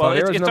 Well,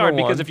 it's hard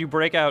because if you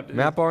break out...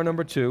 MapR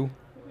number 2.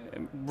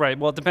 Right,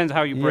 well it depends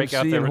how you break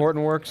out their... EMC and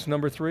Hortonworks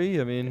number 3,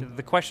 I mean...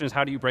 The question is,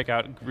 how do you break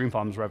out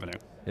Greenplum's revenue?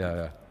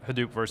 Yeah.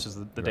 Hadoop versus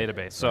the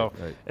database. So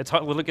it's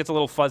hard, it gets a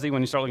little fuzzy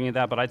when you start looking at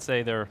that, but I'd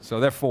say they're... So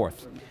they're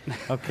fourth.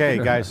 Okay,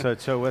 guys, so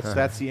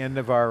that's the end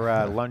of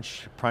our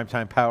lunch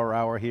primetime power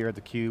hour here at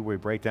theCUBE. We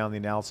break down the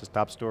analysis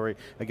top story.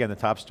 Again, the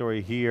top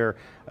story here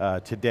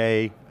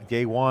today,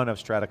 day one of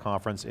Strata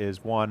conference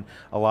is one,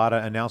 a lot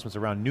of announcements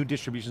around new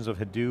distributions of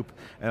Hadoop,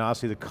 and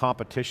honestly the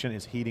competition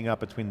is heating up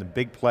between the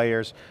big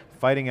players,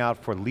 fighting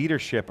out for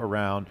leadership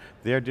around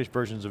their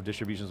versions of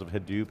distributions of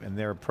Hadoop and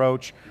their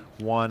approach.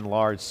 One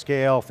large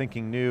scale,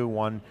 thinking new,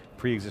 one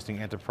pre-existing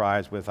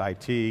enterprise with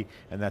IT,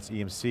 and that's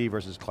EMC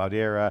versus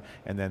Cloudera,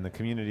 and then the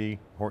community,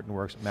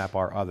 Hortonworks,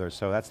 MapR, others.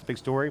 So that's the big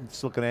story,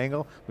 SiliconANGLE.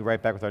 We'll be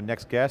right back with our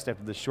next guest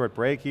after this short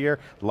break here,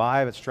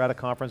 live at Strata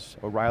Conference,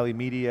 O'Reilly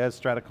Media's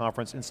Strata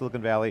Conference in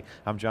Silicon Valley.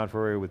 I'm John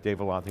Furrier with Dave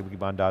Vellante,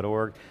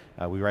 wikibon.org.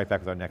 We'll be right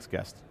back with our next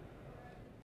guest.